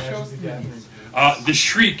Show showed. us the gathering. The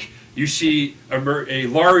Shriek, you see a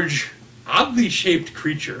large, oddly shaped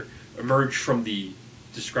creature emerge from the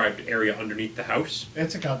described area underneath the house.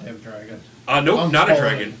 It's a goddamn dragon. Nope, I'm not a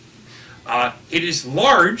following. dragon. It is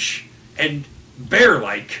large and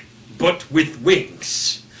bear-like, but with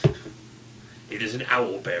wings. It is an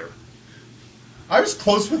owl bear. I was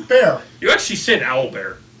close with bear. You actually said owl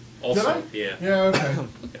bear. Also, Did I? yeah. Yeah, okay. Look,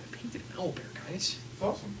 I painted an owl bear, guys. It's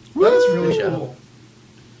awesome. That is really Good job. cool.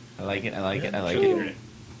 I like it. I like it. I like Show the it. internet.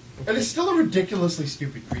 And it's still a ridiculously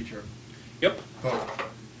stupid creature. Yep. But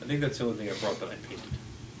I think that's the only thing I brought that I painted.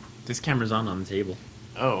 This camera's on the table.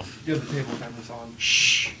 Oh, yeah, the table camera's on.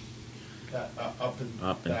 Shh. Up and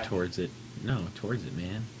Up and back. towards it. No, towards it,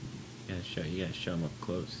 man. You gotta show them up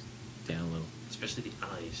close. Down a little. Especially the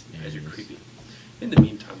eyes. The Yeah, eyes are it is. creepy. In the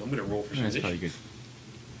meantime, I'm going to roll for some that's probably initiative.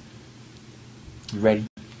 good. You ready?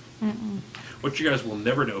 What you guys will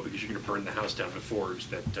never know, because you're going to burn the house down before, is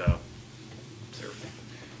that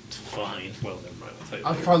it's fine. Well, never mind. I'll tell you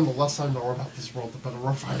I later. find the less I know about this world, the better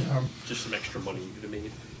off I am. Just some extra money you could have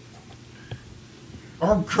made.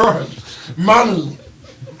 Oh, good. Money.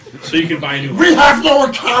 So you can buy a new We home. have no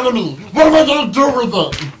economy. What am I going to do with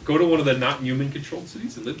it? Go to one of the not human controlled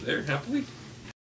cities and live there happily.